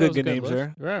some good names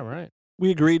there. Right, right.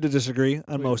 We agreed to disagree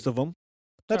on most of them.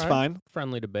 That's fine.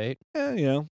 Friendly debate.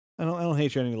 Yeah, I don't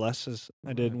hate you any less as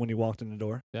I did when you walked in the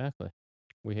door. Exactly.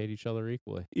 We hate each other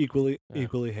equally.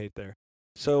 Equally hate there.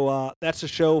 So that's the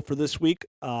show for this week.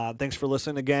 Thanks for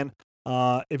listening again.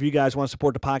 If you guys want to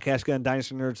support the podcast, get on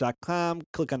DynastyNerds.com.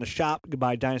 Click on the shop. You can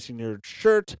buy a Dynasty Nerds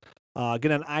shirt.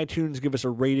 Get on iTunes. Give us a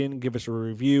rating. Give us a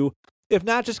review. If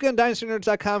not, just get on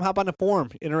DynastyNerds.com. Hop on the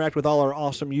forum. Interact with all our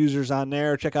awesome users on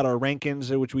there. Check out our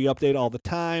rankings, which we update all the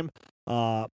time.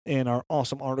 And our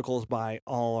awesome articles by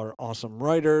all our awesome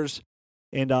writers.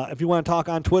 And if you want to talk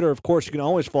on Twitter, of course, you can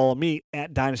always follow me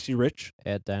at Dynasty Rich.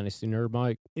 At Dynasty Nerd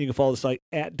Mike. You can follow the site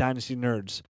at Dynasty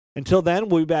Nerds. Until then,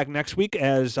 we'll be back next week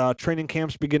as training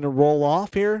camps begin to roll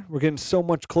off here. We're getting so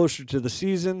much closer to the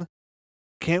season.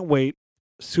 Can't wait.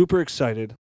 Super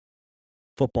excited.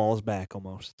 Football is back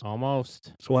almost.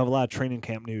 Almost. So we'll have a lot of training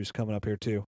camp news coming up here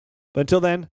too. But until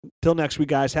then, till next week,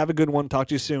 guys, have a good one. Talk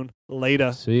to you soon.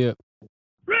 Later. See ya.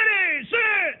 Ready,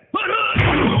 set, put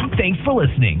up. Thanks for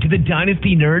listening to the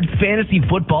Dynasty Nerds Fantasy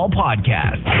Football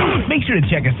Podcast. Make sure to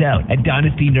check us out at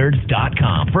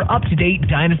DynastyNerds.com for up-to-date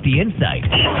Dynasty insight.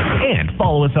 And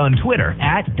follow us on Twitter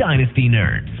at Dynasty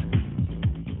Nerds.